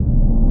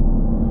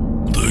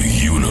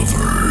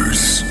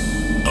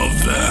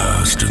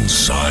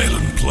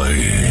silent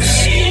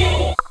place.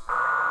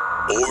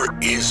 Or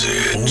is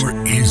it? Or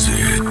is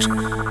it?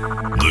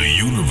 The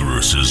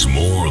universe is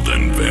more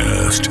than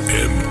vast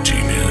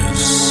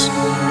emptiness.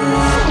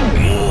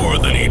 More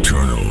than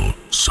eternal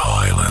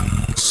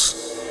silence.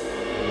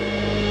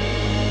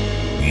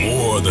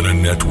 More than a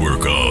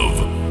network of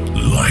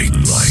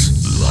lights.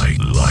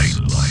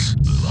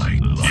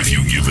 If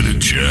you give it a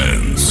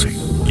chance,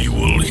 you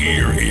will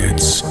hear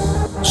its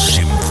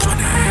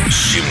symphony.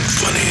 You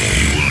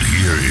will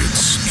hear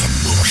its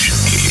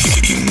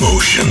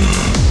emotion.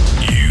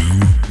 You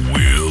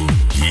will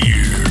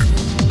hear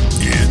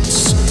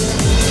its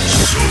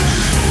soul.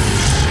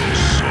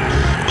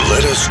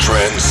 Let us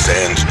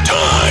transcend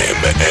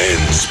time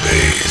and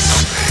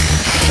space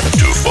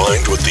to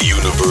find what the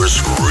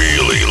universe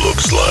really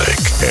looks like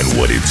and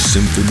what its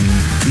symphony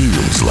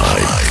feels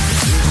like.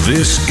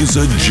 This is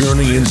a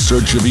journey in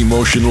search of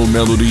emotional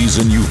melodies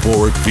and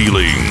euphoric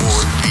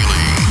feelings.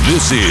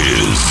 This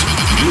is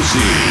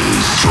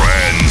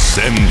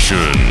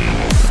Trancescension.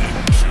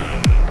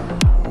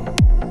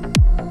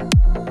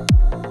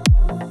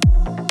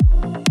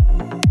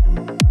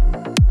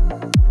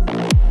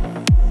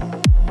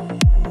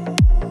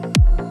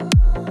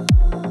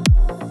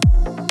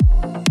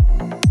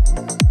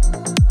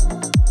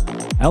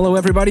 Hello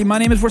everybody, my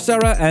name is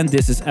Rosera and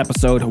this is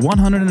episode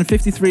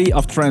 153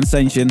 of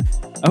Trancescension.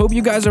 I hope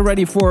you guys are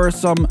ready for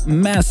some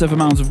massive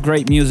amounts of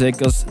great music,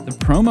 because the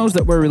promos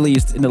that were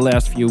released in the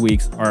last few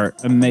weeks are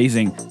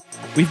amazing.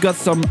 We've got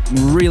some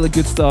really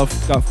good stuff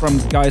from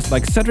guys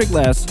like Cedric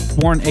Less,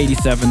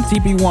 Born87,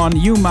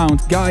 TP1,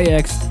 U-Mount, Guy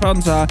X,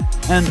 Franza,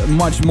 and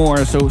much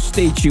more, so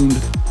stay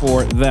tuned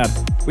for that.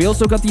 We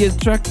also got the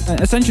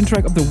Ascension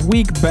track of the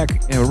week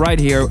back right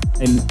here,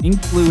 and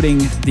including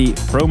the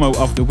promo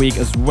of the week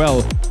as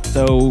well.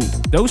 So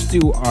those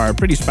two are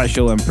pretty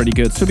special and pretty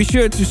good. So be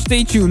sure to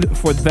stay tuned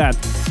for that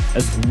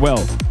as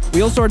well.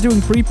 We also are doing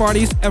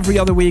pre-parties every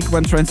other week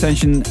when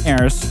Trancescension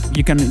airs.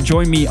 You can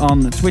join me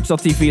on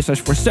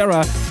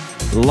twitch.tv/Forsera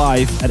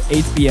live at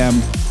 8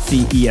 p.m.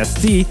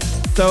 CEST.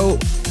 So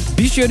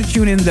be sure to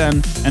tune in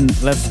then,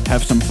 and let's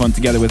have some fun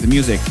together with the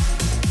music.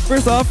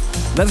 First off,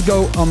 let's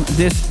go on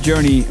this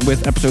journey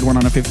with episode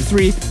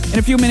 153. In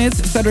a few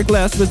minutes, Cedric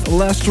Less with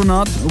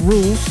L'Astronaut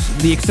Rules,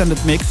 the extended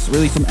mix,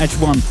 released on Edge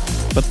 1.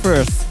 But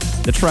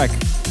first, the track,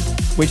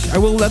 which I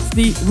will let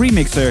the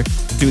remixer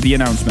do the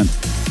announcement.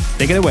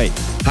 Take it away.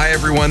 Hi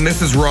everyone,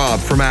 this is Rob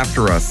from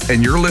After Us,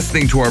 and you're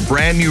listening to our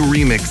brand new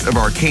remix of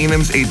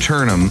Arcanum's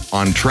Aeternum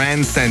on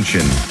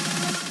Trancescension.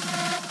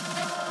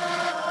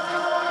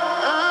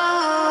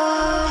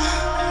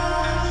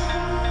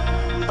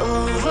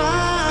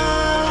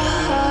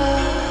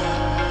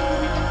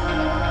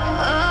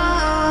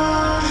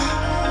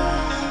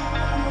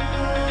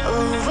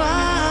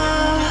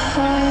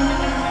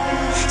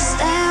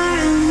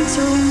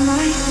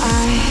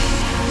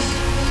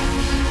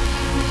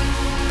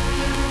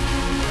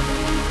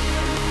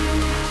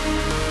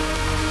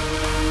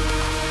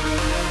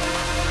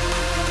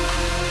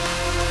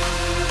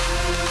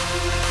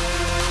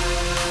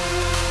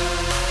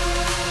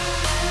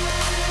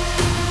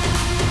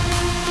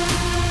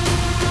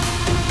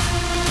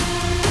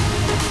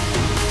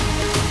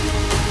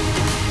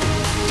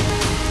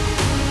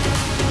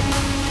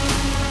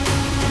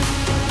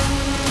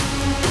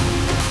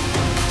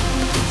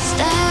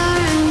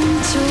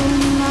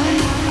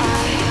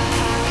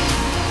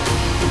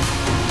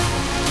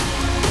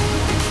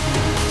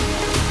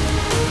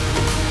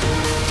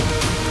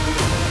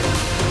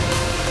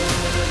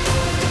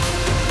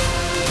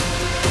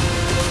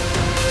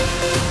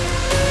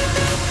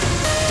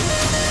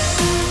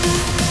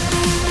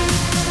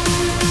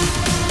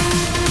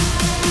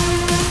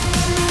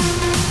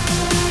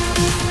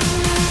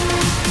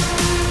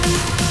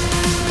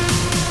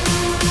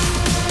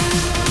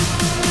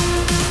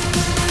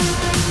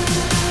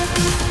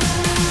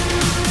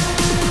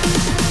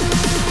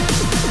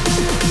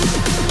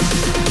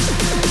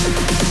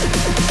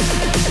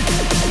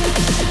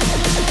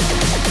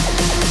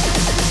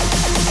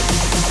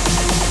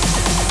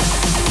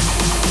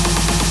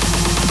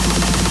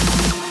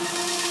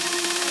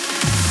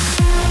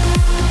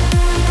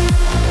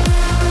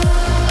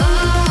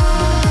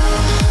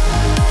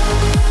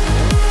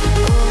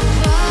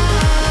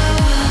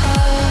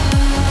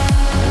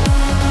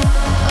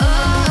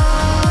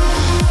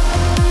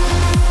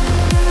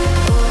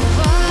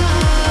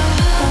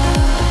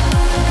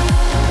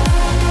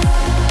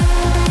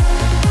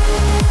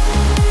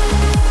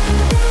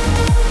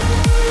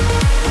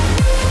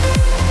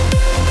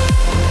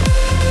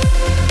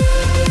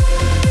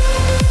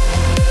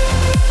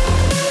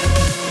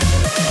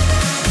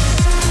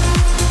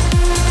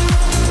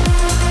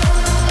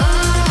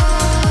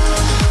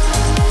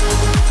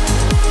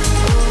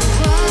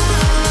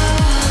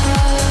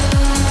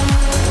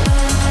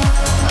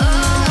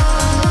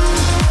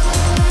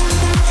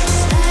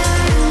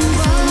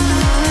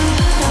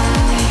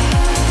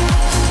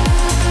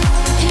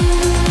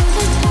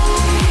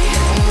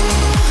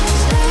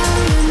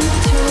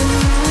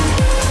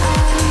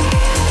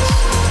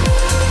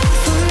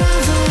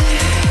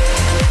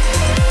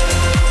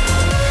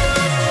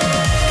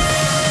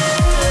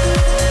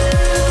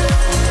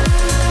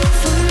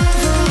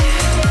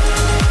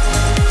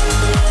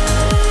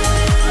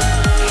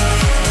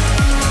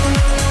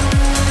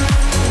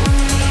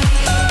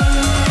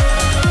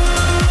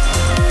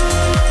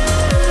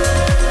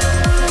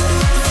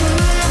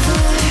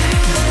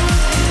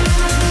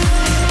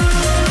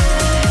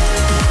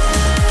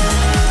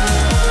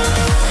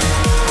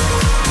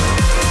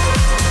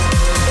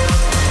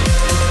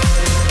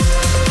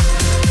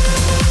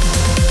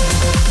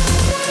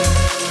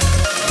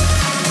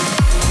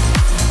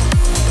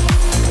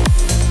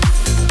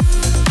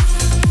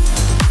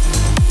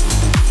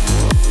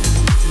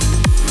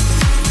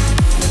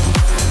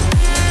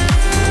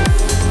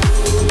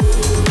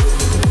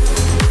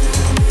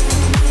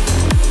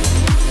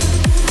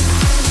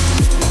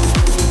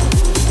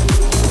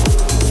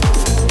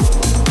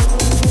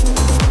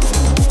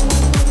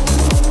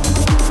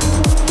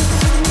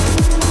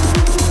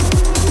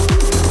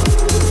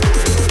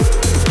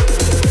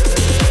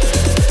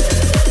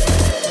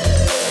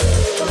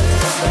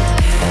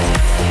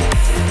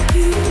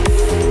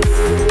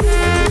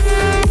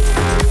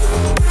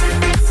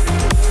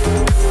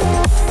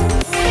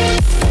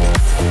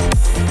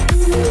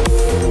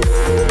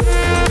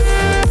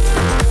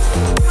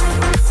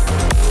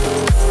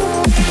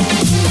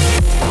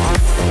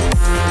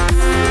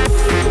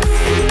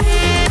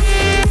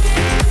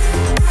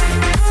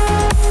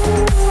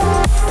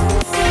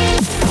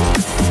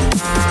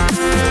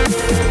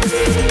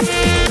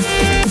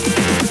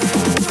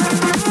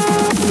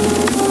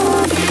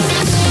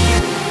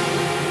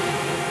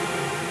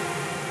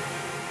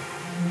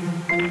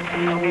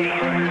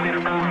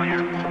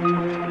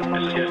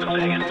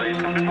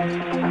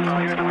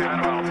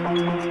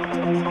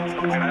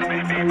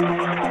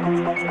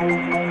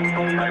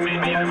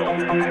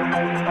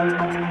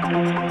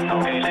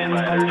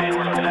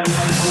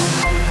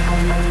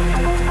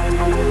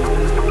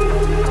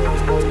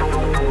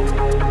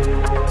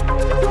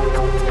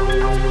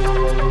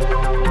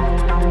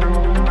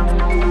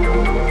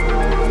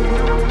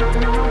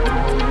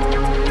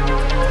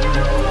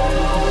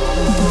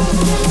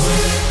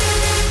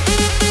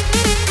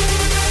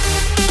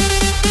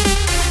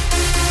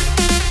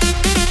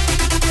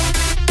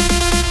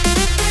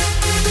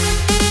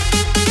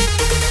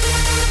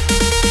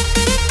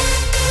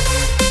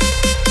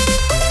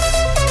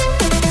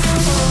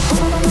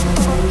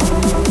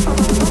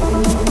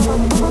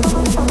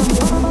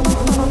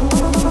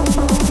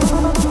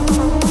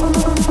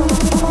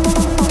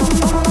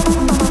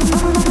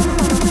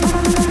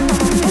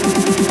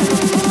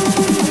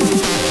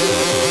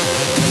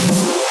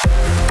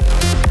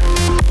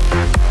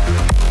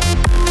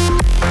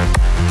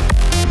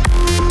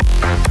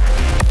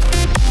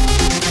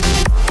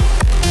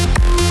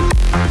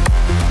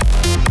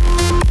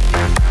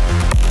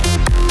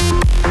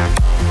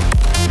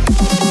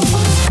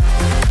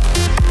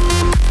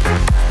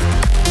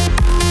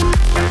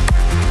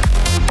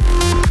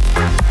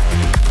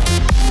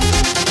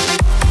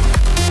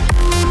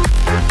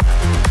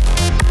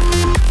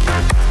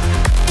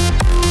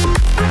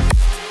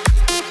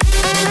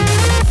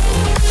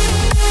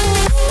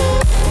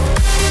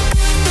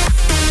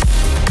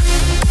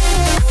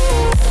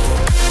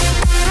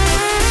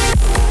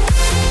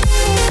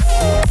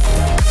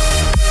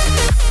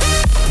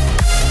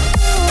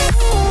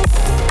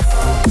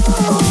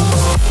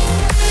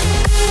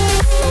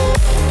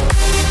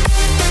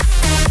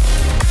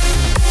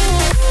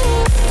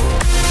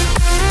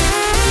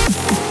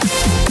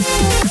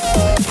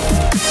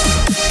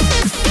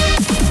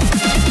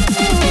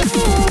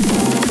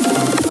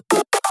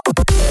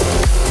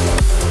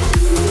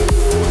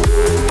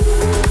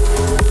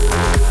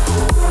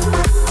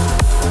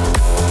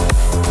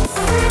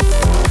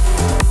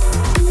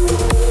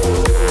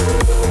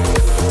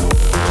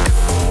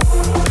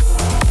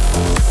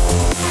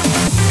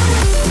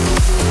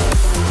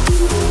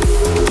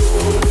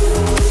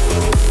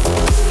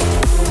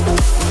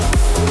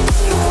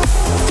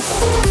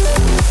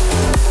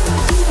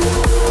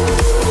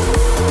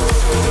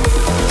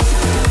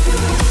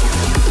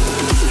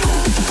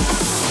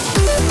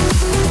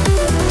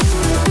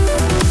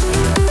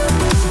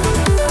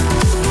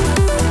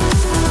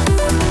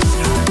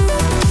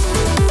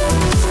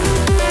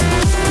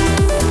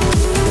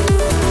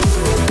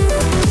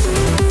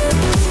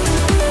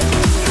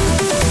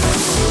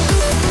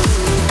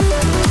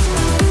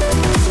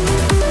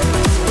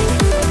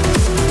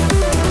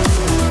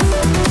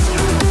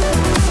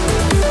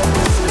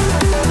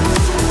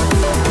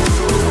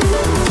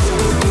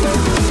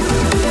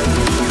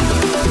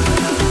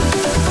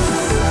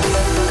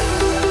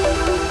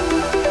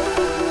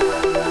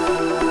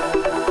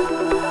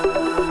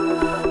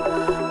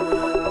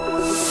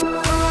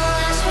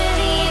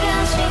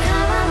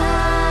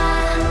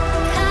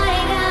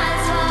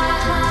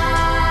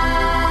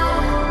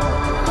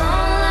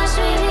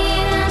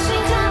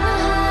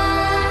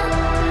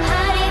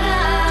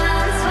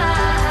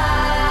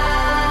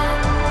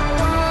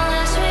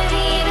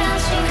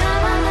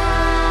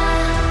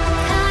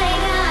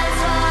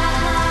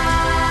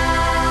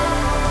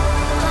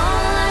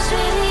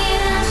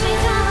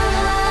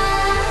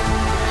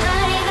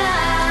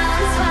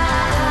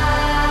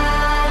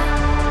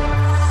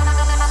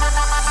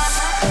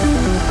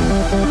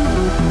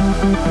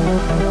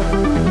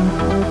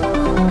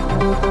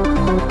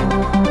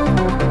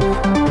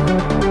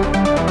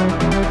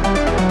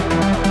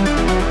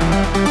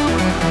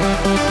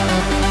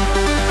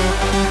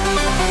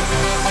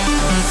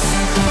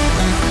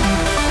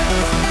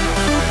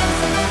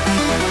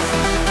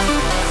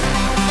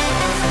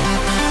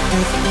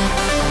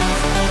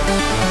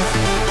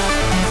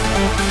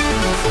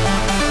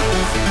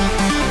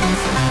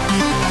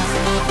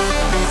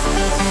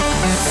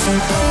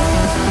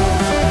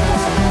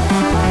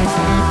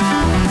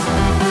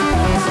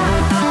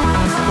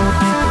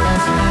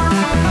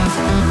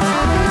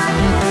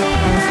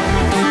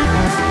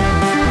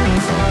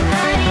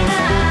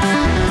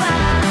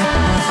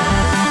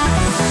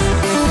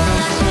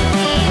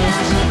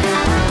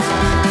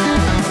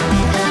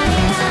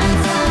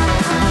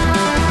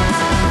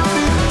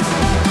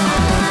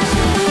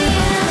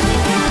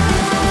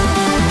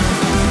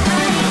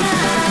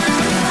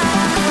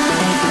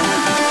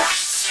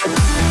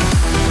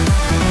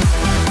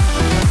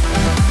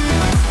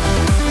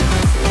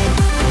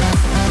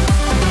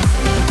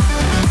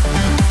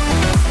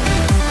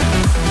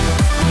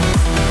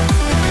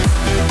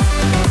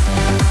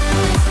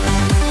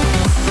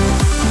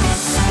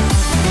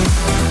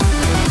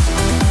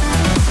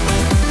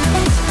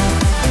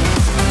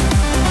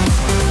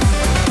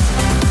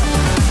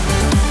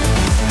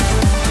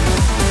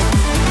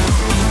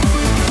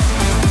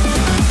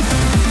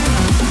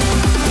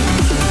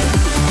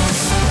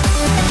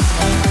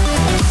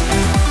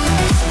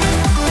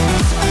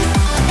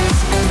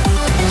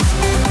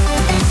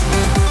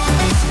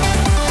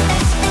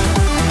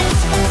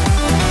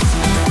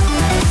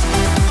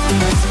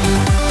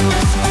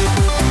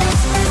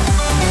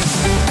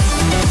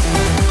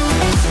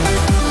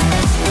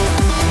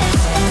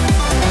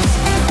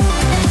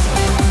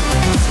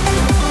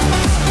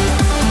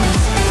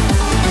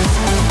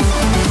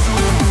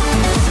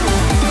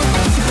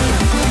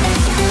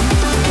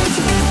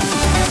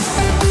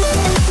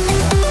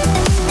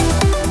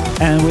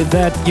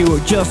 that you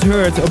just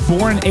heard,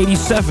 Born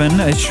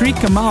 87, Shri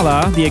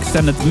Kamala, the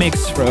extended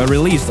mix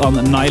released on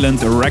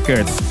Nyland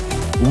Records.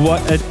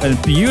 What a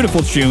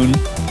beautiful tune.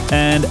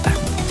 And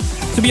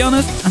to be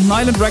honest,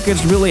 Nyland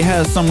Records really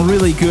has some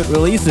really good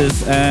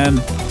releases, and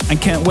I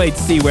can't wait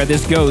to see where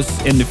this goes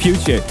in the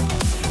future.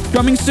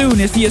 Coming soon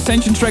is the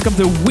Ascension track of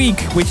the week,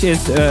 which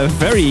is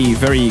very,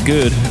 very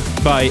good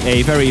by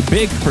a very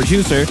big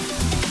producer.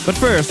 But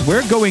first,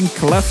 we're going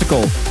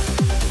classical.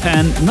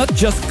 And not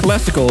just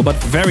classical, but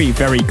very,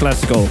 very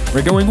classical.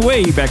 We're going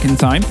way back in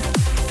time.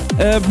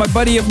 My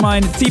buddy of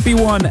mine,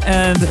 TP1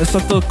 and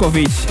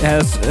Satokovic,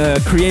 has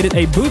created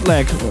a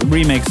bootleg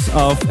remix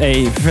of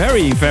a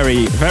very,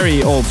 very,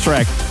 very old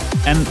track.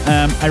 And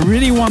I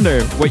really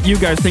wonder what you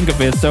guys think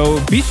of it.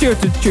 So be sure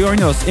to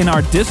join us in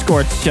our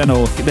Discord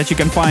channel that you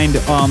can find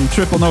on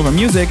Triple Nova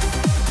Music.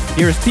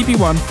 Here's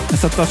TP1 and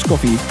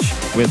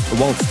Satokovic with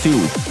Waltz 2,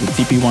 the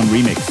TP1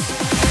 remix.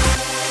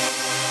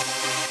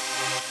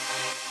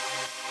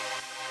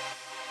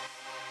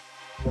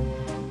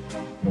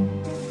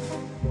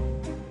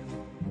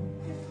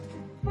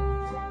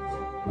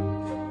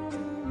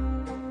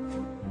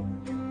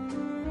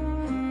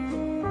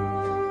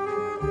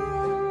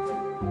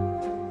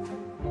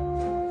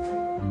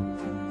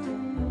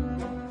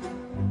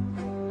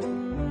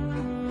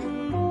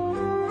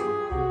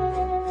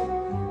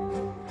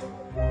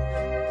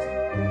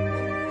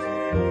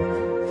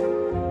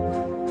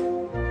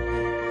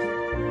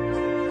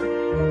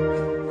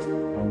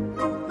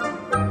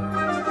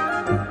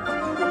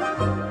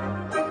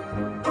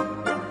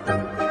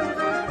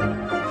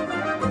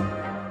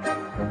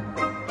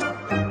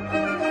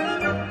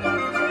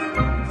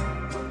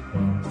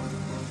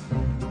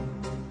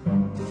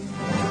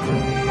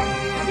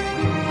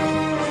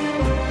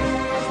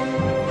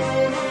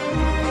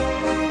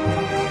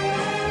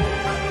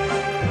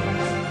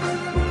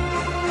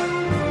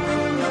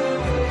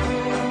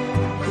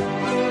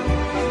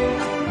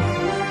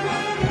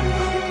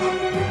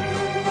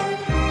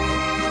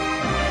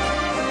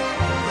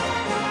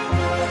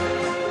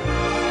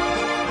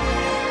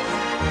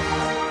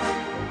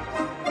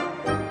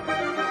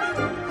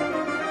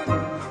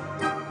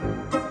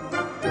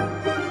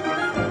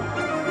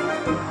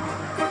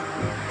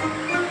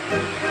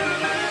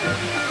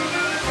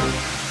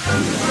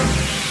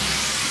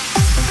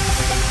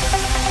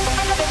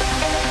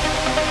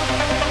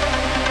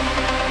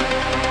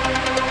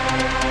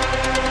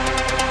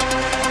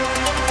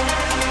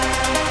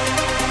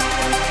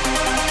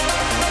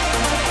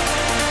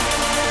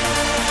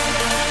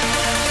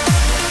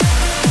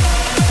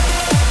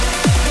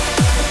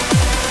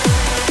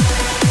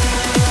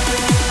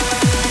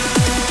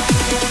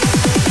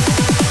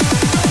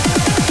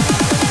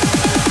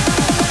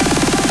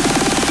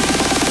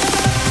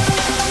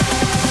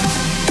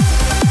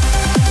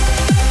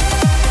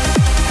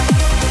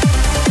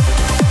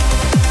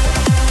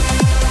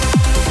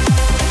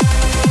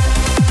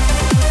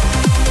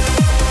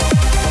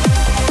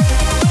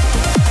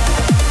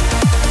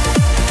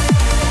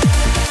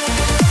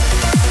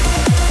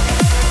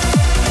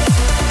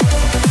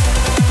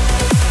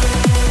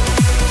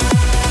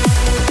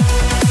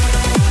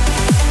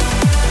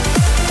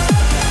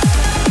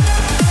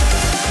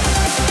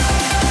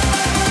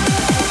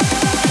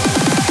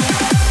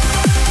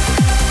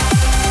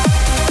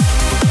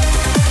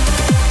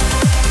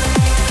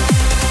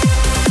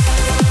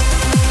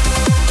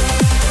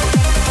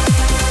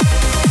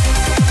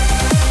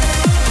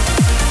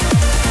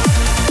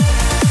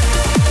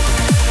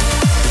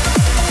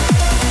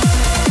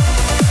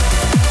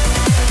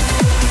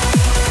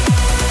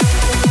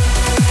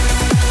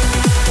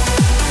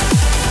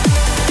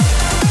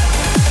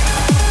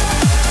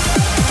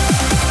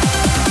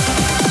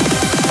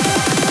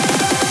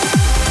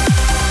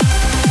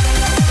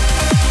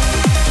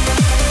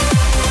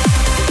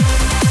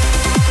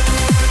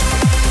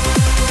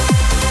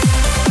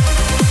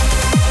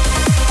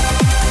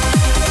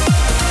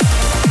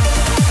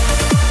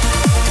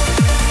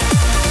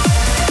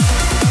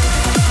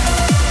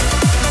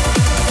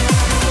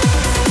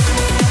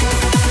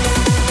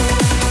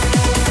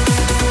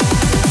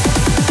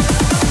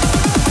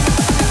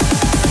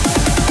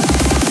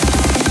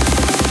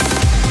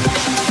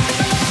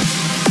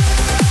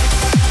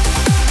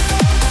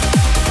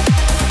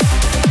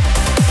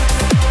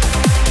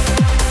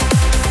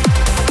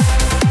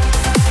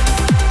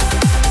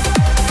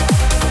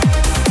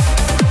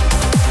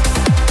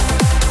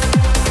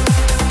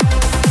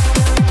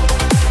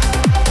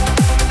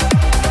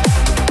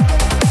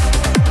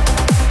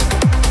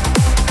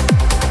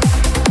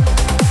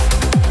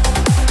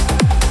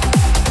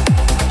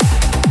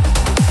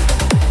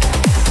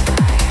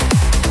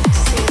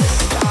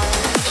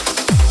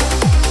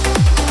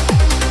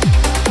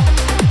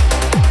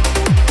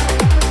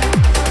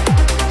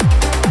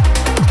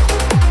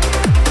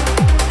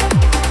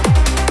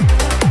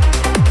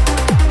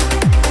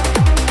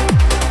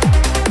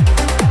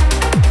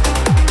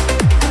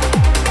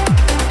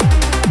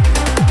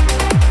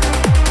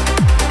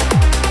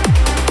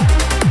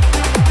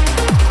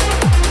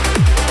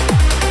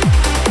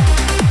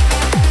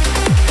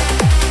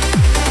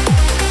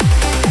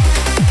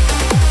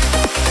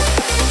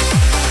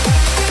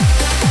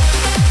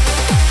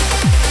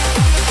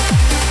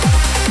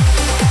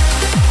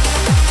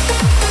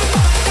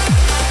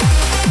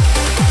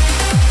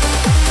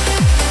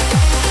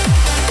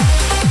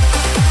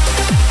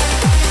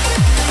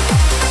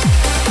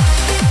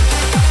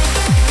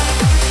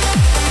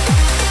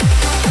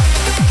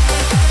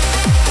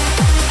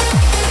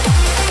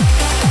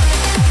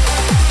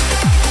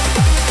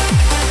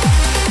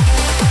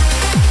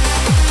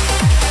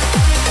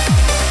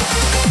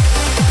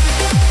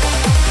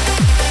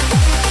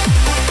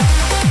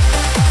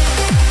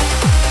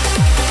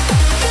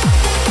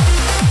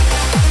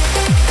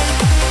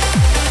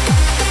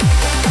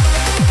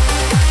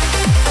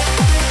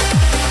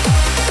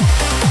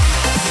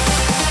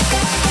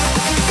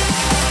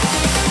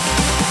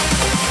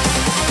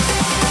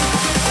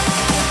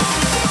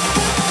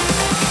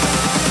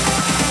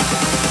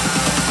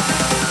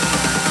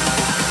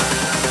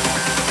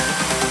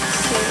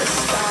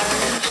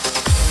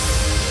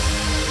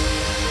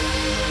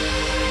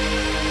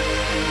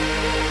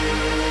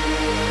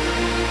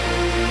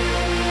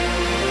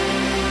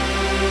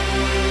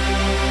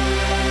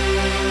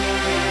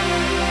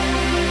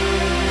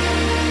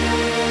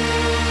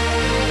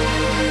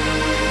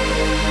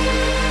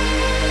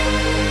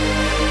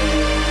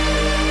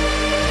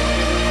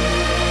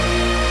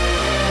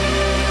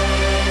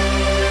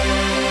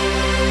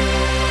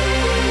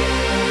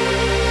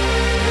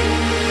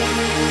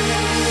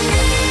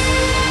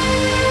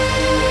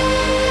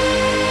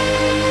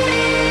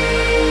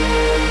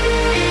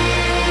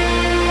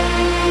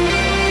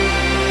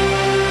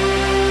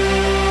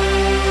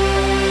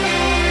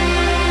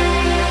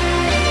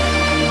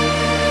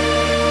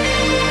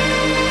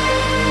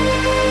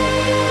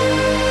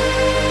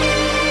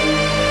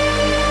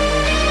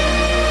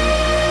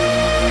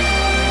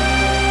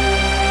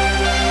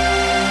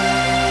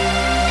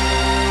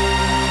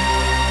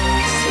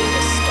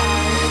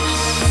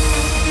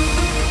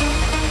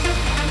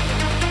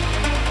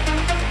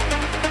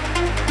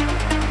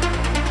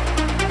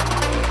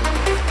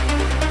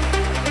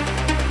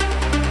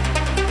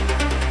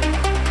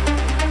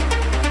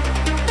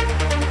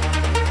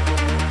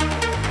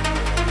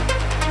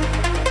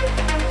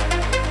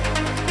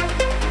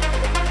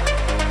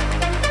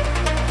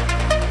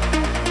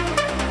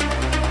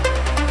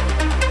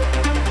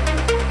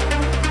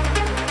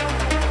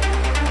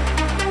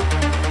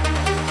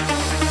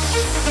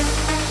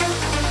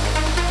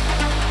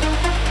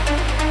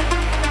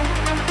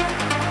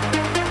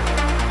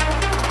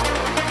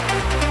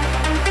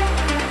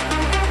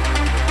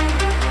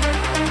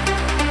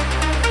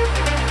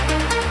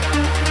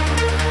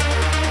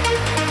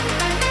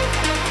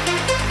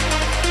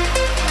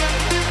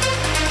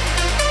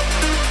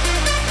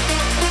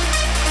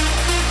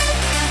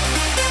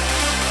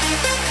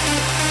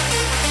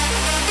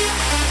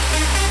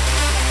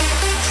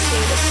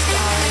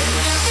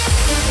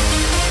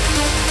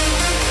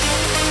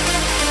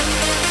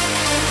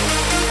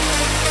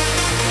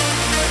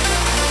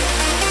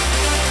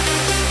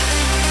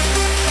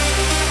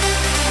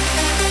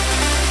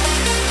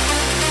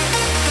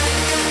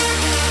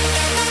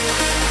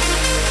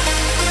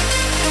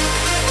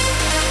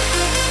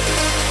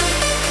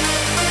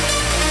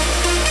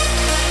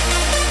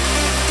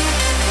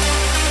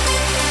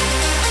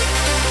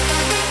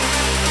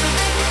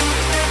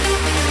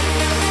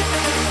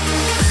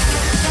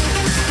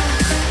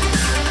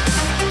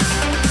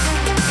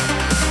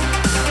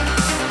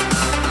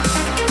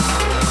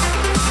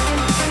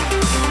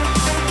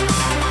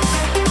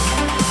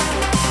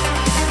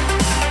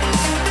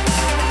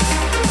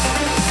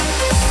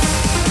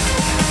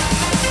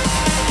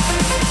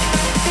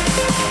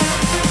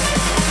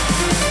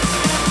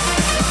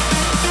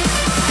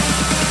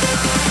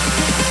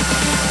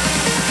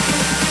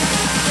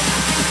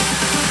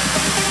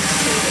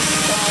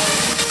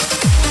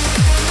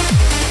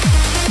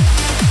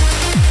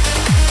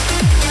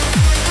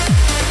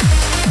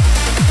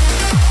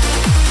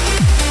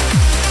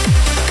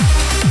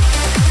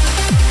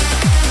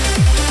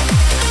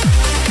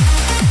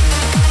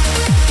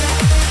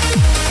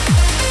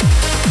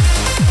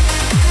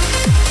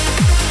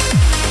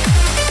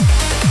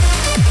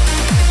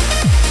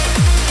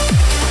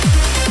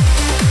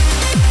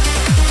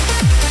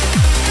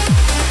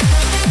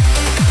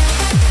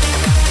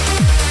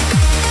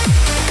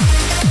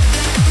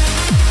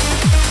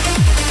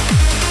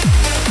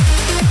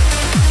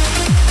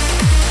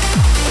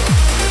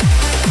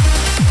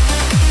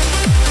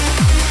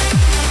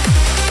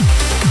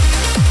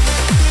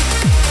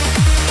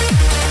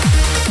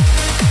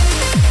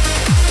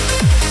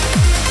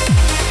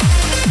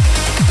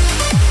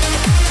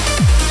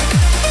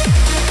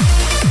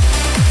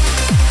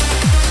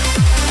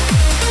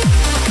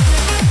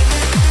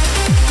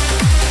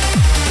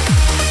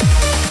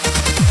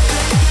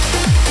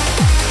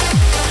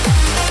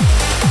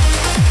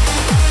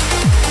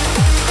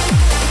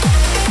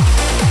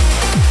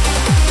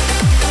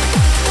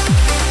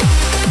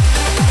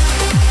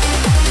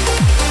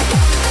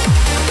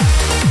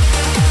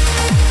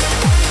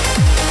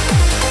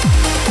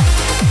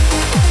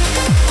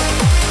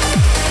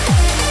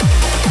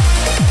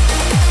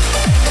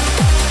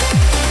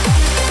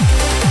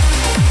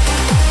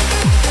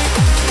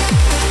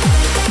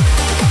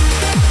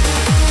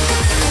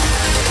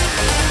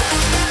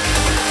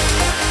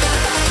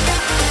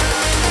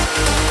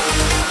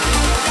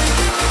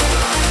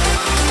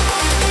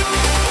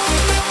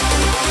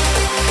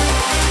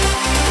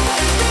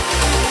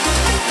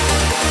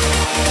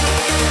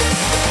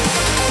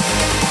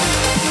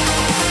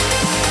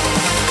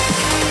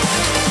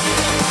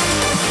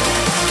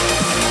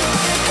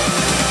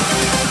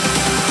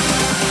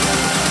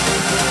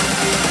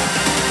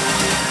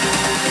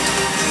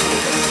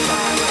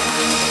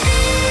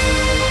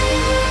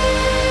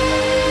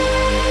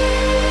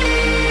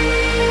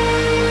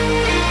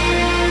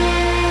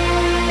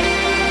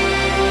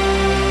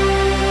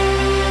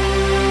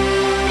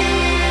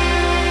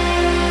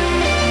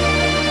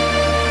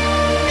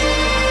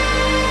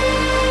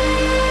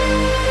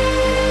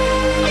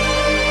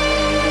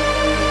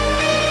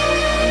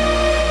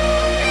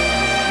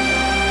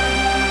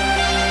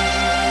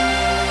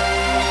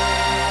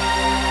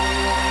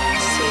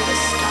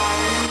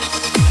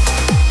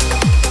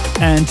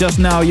 And just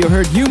now you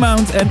heard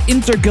U-Mount and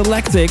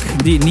Intergalactic,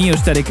 the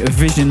Neostatic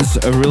Visions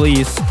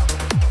release.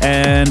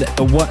 And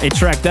what a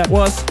track that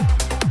was.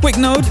 Quick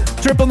note,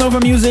 Triple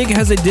Nova Music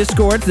has a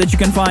Discord that you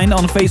can find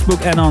on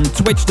Facebook and on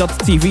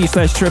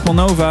twitch.tv/Triple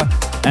Nova.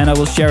 And I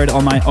will share it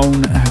on my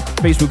own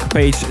Facebook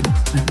page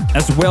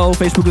as well,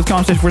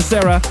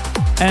 facebook.com/Forsera.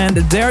 And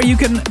there you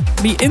can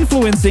be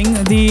influencing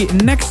the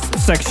next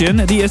section,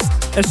 the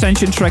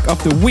Ascension track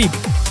of the week,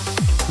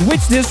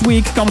 which this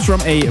week comes from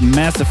a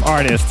massive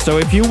artist. So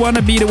if you want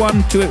to be the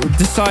one to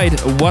decide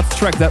what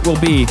track that will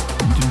be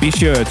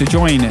sure to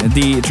join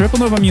the Triple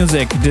Nova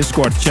Music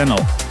Discord channel.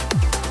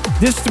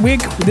 This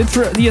week,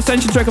 the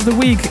Ascension track of the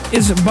week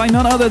is by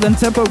none other than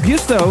Tempo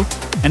Giusto,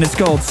 and it's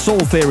called Soul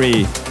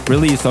Theory,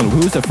 released on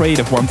Who's Afraid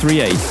of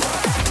 138.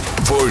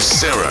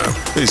 Forsera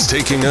is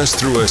taking us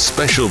through a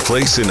special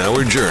place in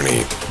our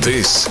journey.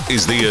 This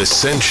is the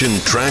Ascension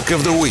track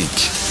of the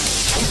week.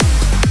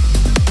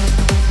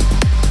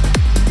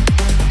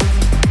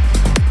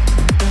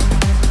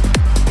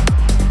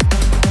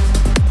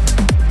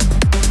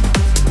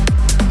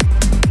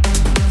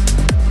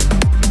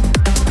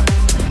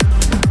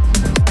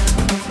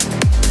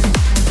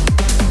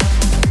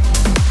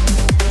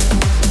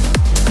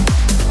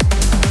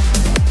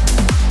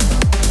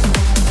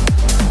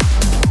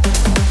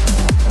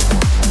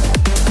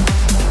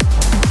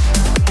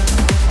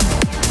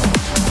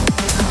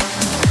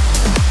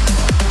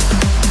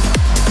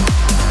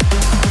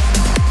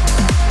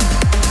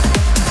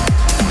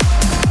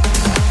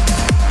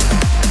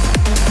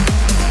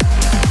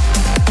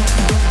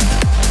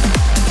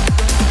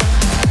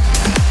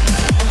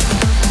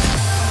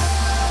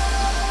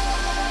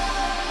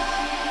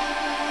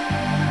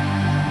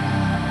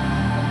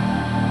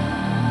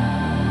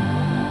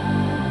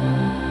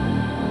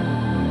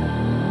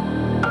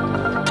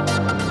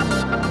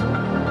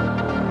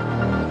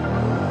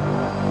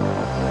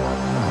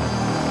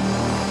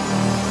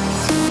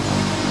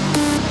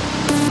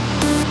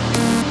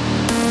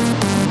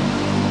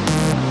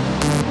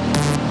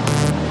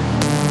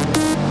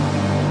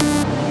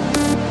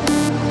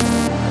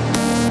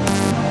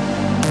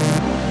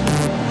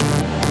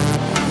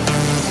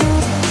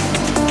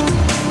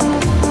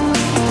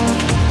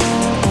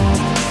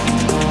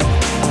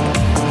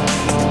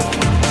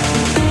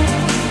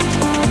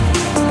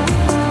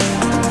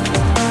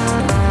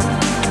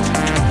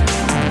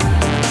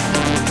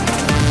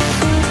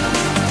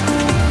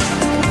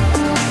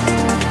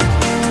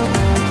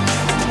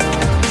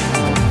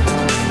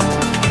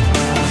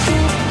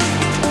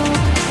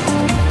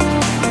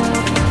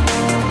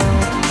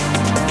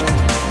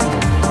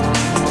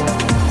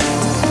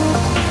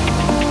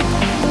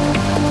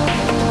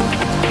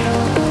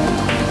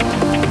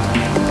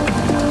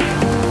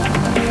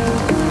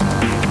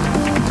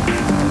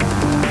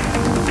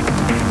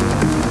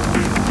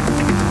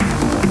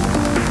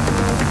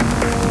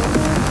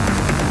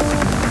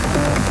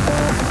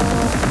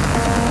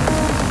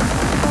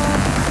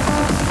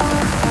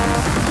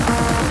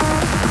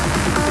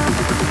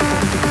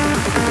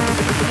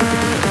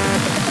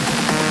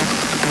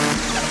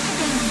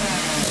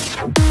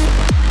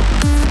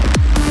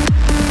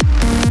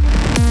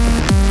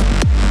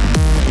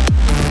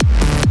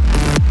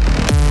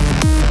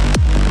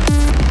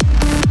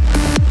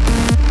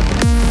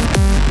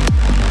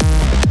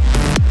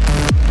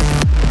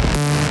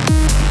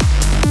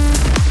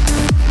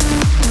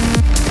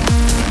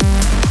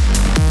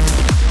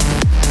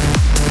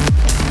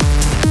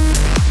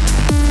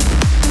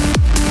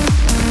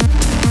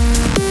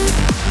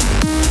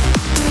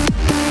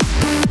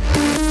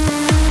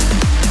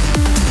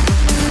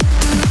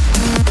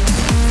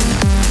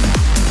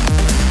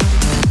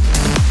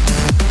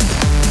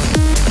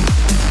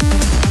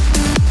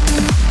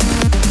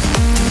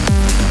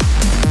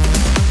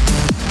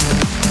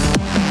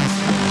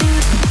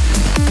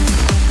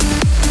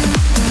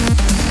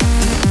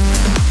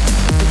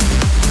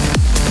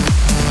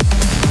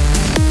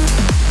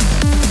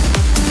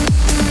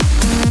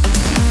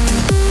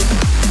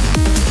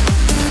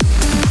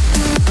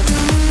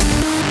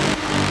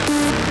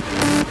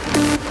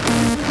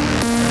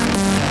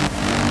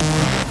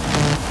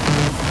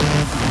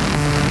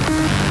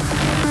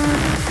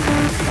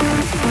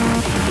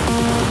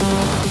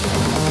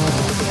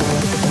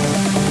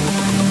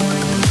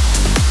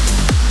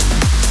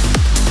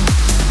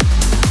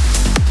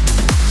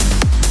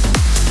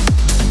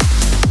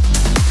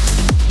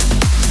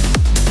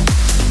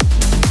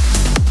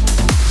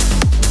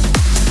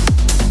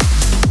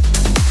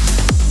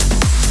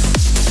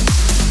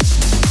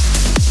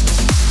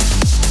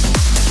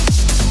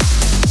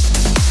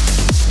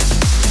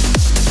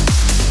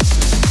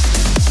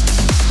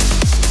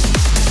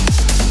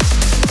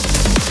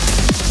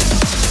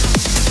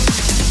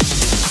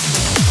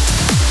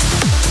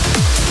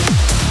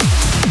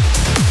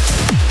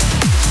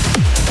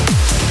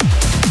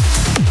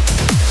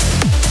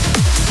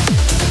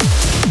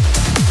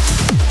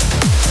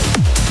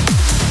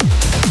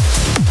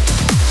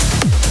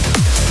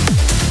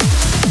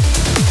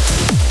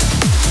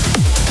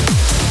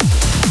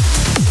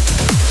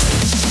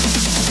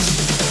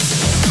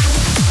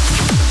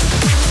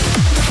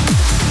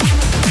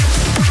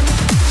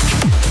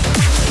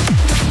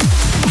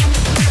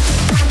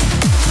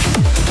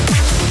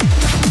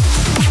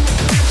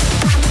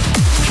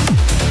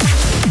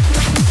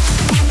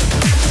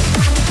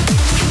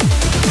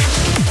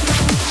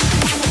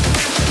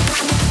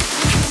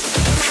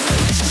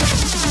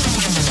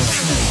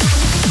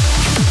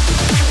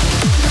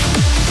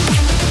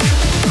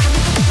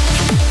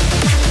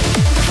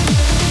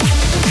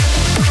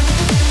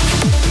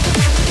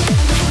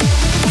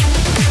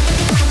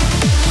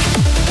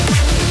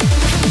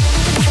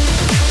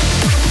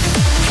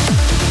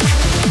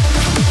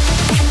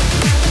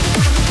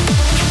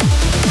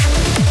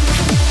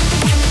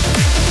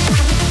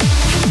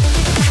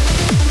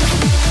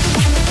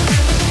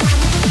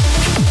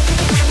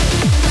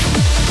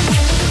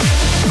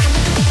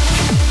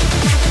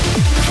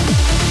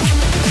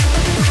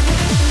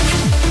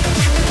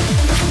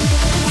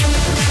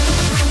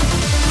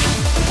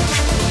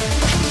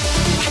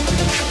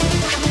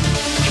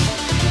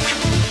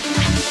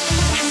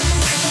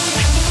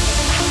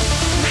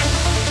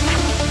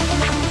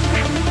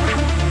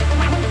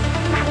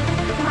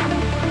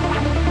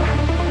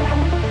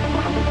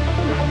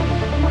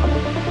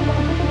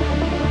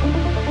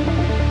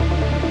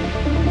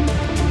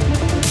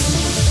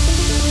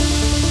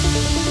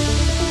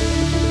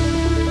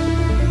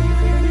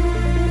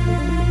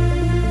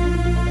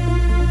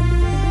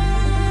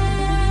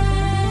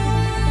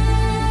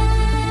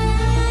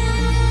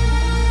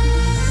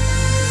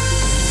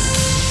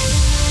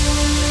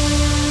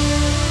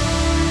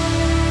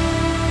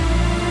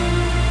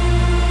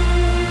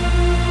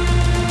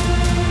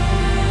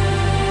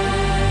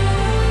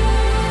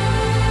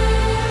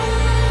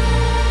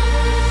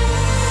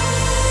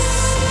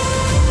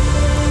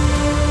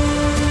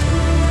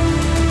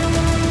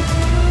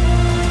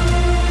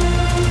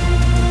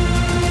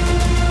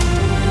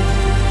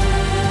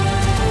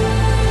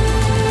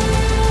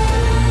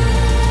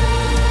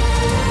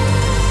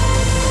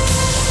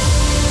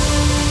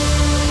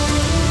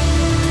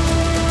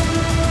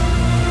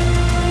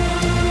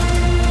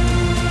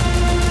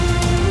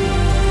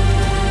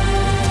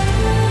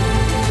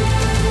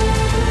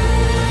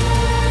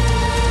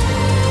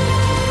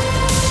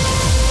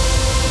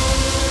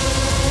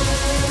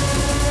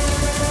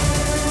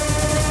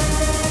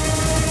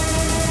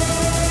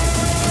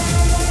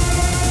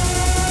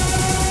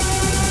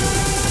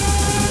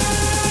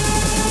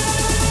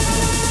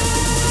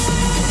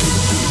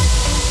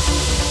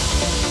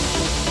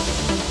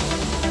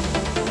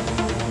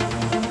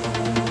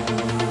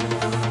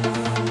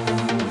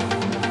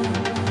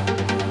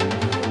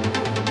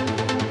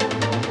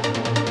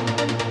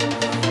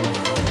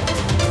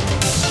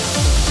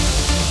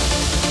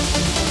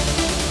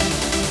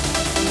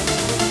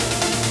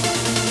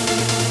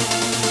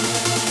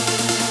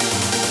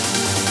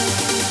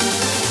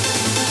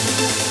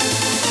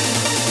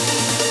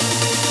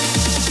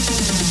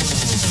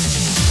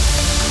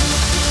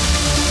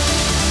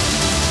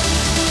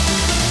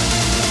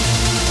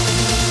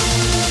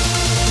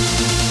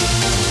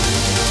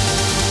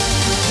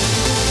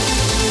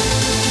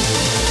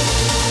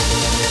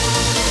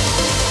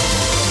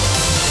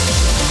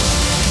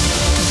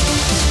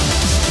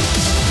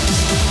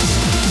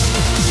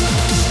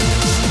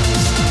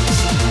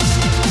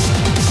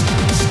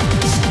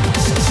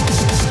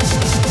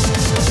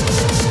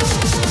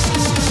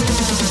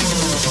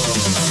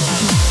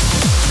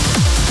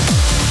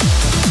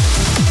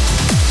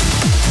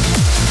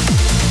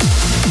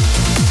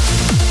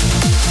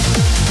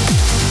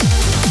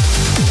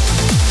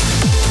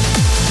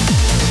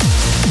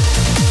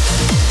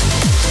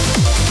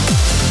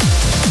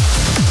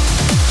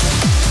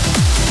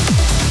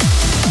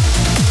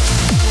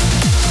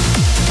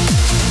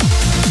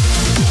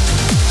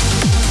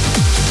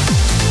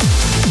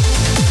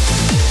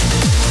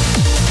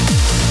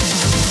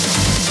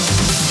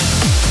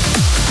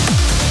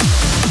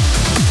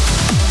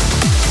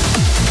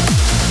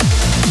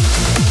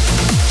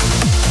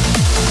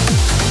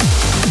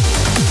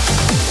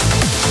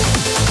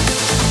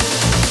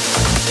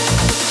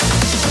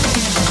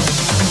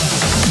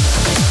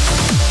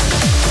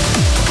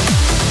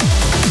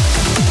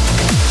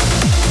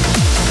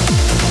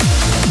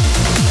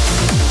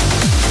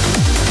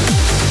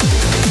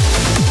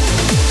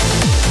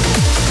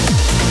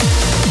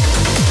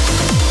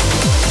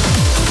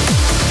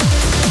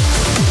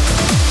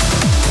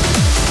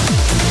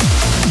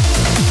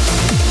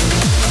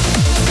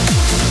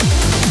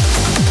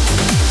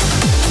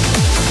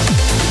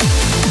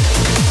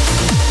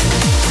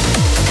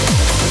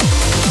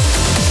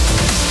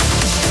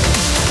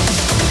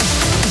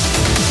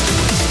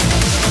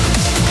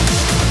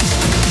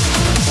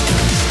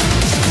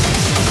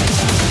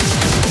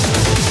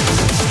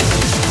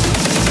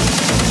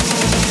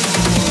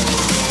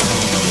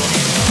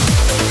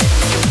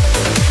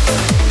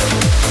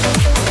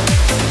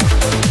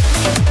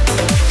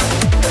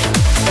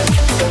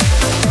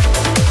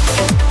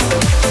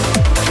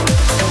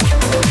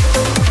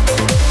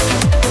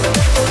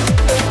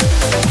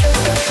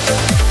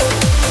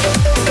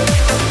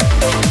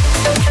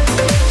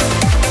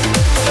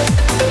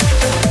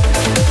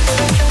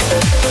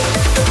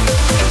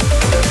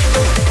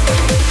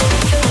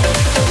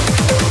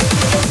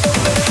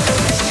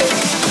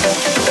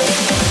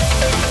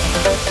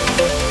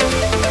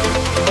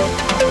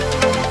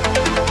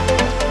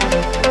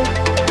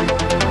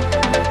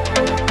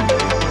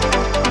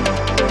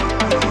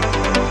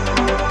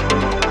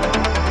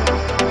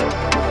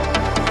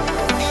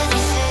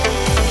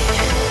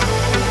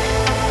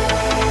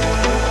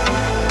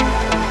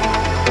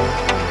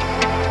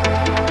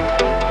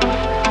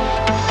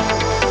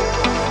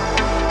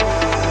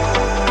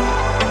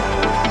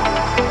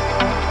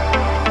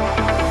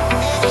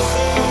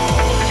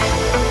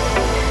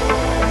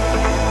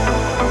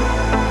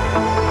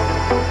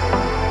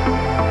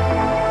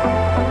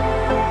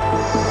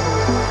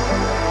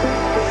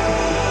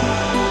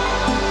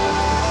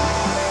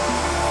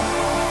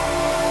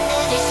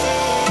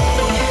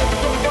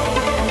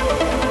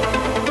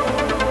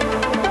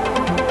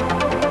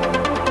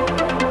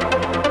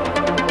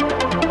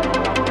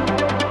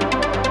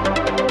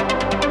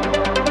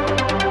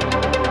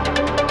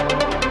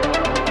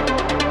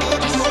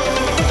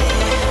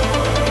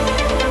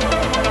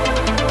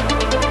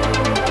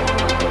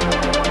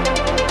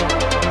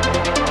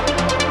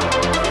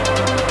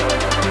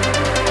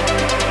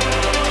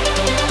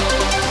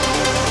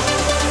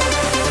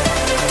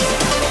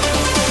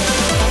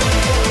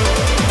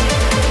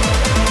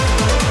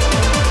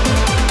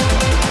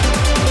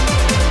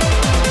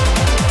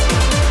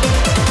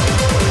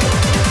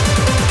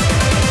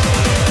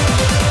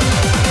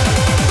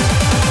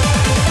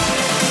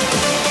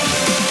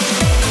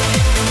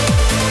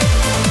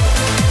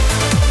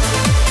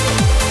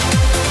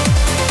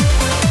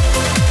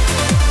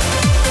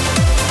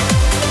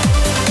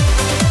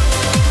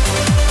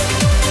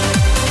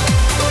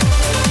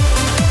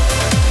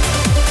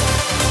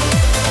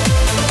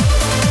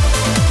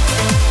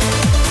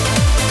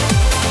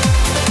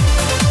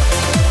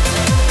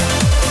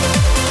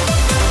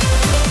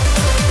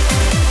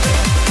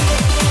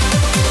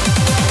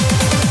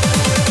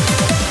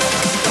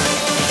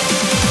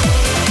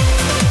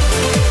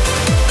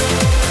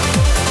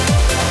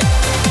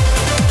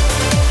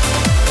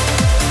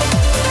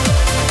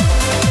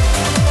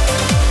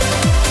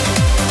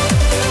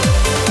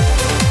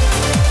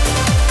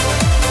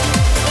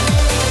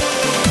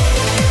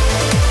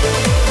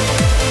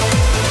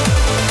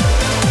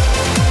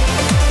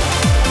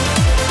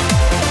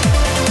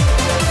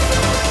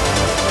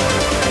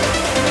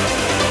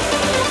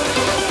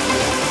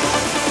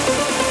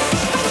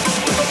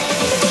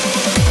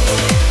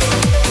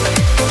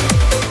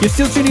 You're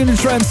still tuning in to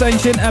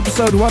Trancescension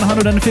episode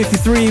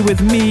 153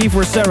 with me,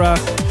 Sarah,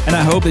 and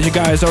I hope that you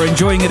guys are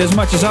enjoying it as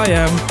much as I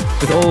am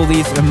with all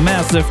these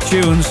massive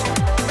tunes.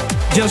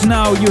 Just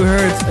now you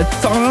heard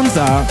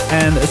Taranza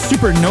and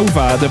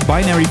Supernova, the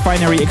Binary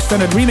Finery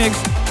extended remix,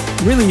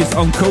 released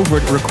on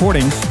Covert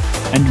Recordings.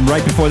 And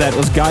right before that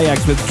was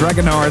Gaiax with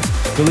Dragonheart,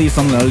 released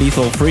on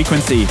Lethal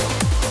Frequency.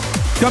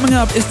 Coming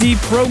up is the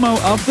promo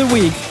of the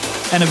week,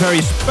 and a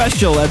very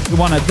special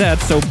one at that,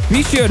 so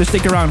be sure to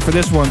stick around for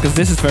this one, because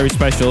this is very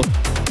special.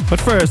 But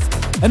first,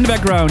 in the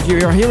background, you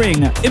are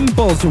hearing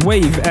Impulse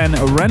Wave and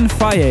Ren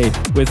Faye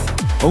with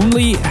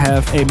Only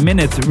Have a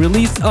Minute,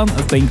 released on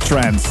Think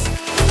Trance.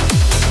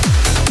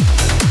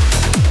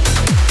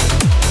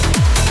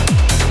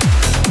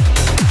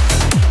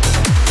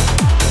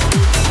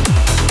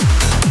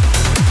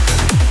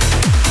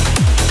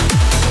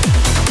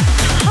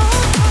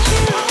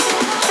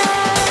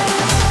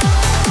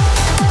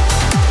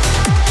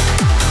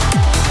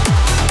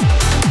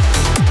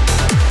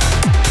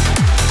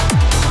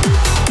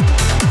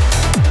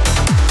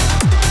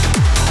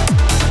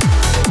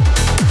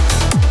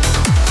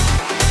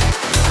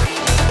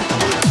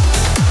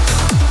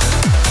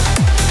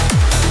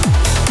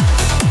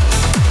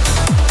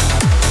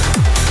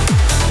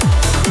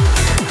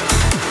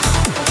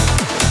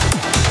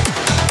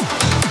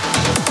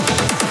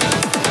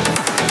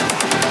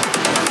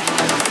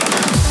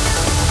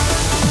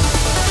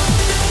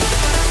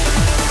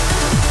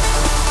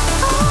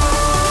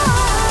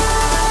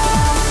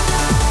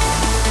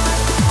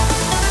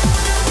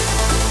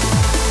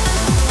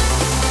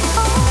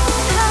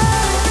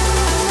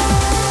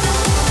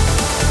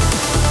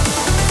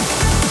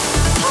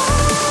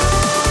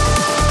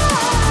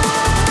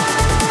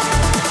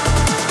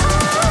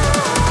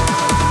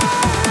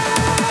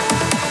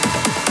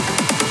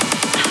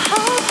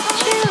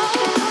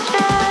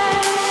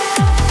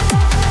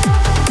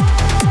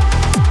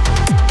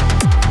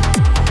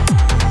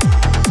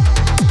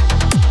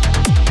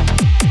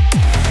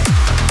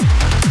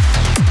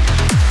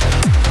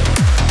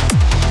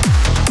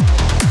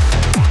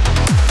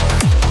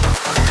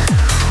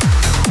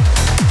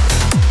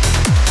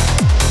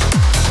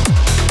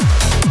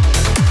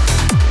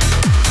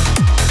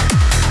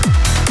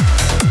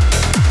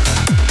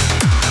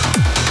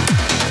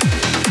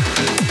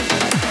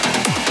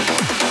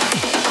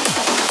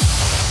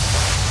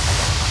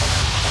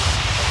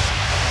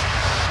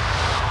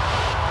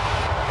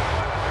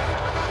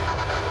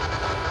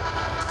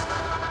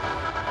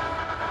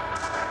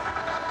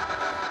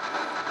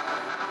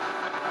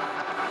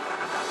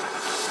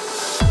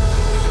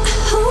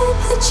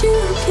 You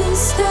can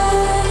stay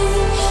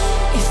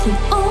if we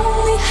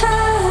only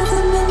have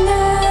a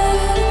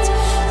minute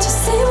to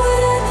say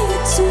what I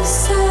need to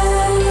say.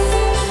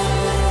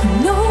 You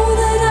know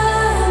that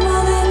I'm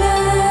all in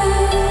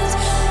it.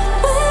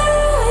 Where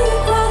are you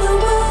while the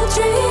world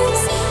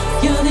dreams?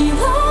 You're the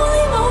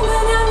only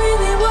moment I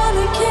really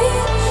wanna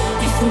keep.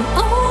 If we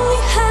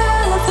only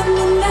have a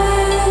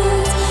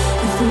minute,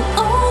 if we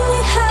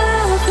only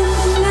have a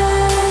minute.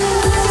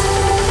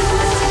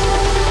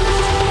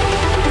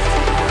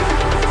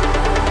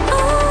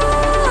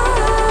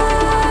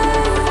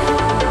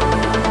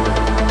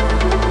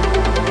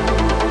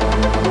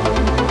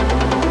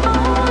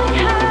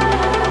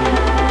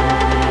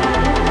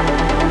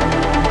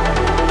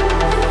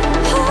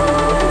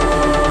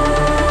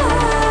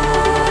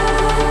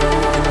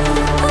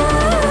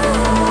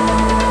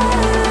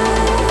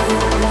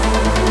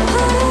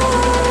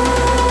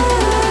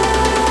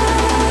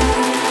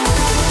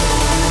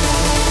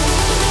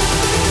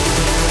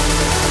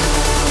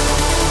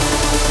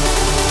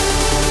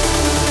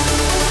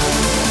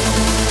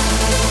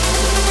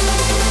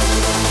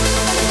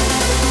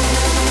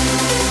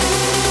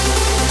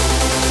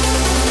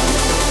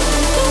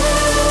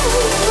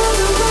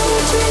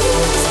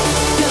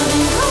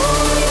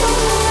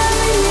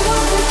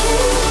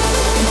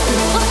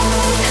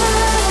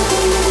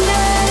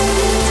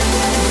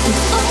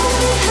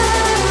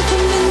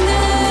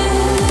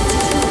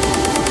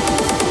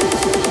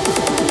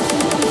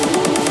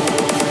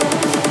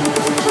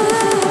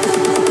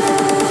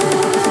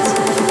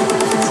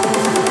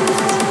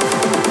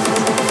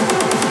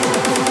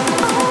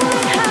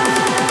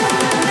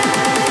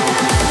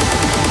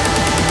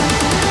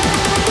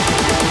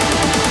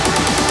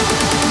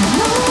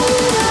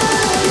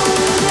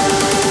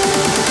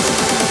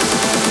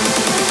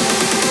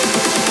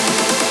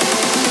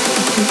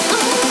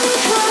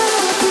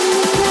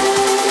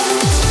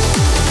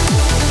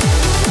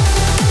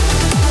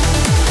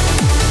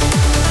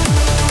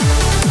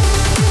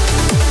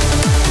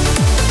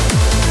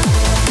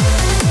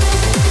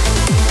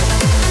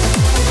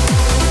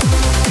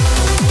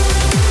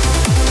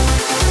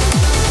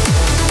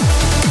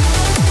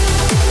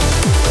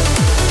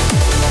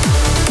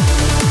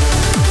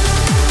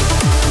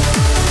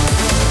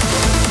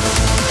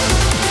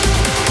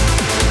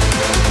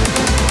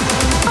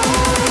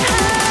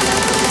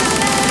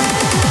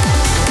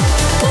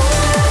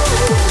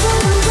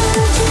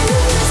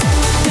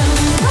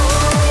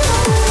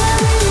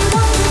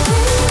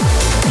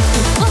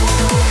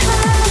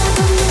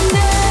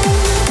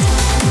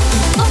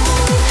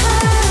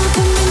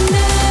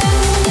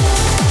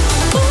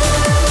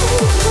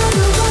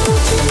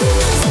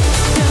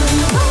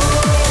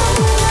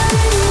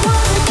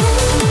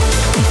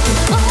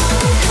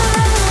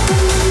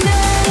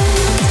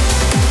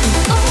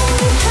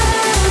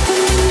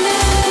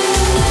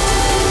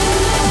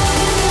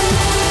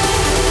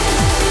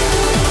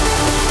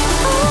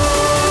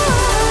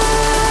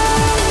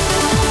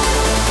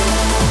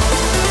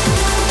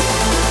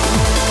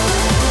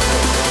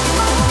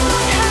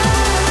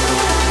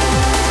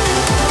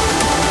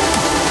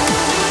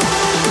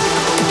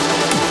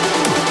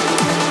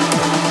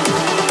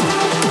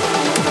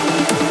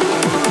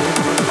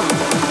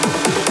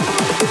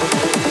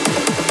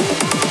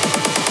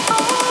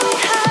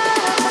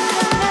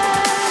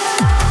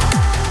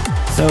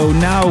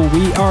 go.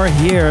 We are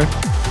here.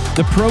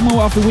 The promo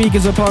of the week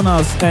is upon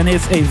us, and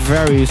it's a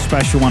very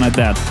special one at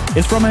that.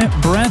 It's from a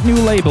brand new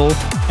label,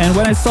 and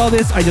when I saw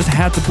this, I just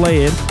had to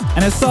play it.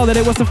 And I saw that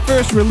it was the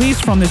first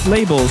release from this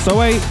label, so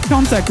I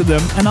contacted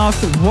them and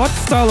asked, what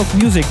style of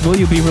music will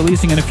you be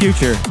releasing in the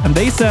future? And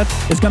they said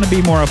it's gonna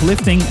be more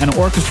uplifting and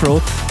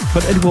orchestral,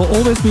 but it will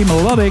always be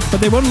melodic,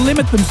 but they won't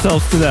limit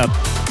themselves to that.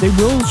 They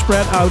will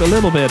spread out a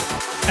little bit.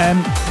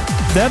 And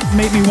that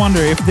made me wonder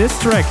if this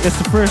track is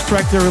the first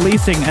track they're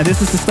releasing and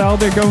this is the style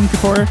they're going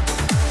for.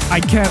 I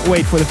can't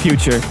wait for the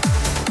future.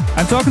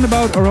 I'm talking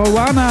about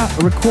Rowana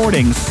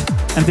Recordings,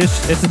 and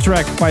this is the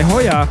track by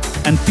Hoya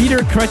and Peter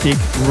Krejcik,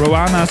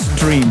 Roana's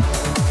Dream.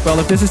 Well,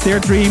 if this is their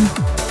dream,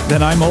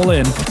 then I'm all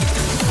in.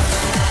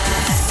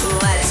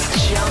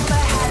 Let's jump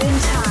ahead in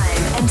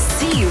time and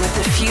see what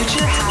the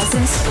future has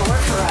in store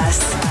for us.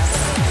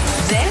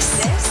 This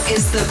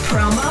is the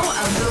promo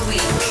of the week.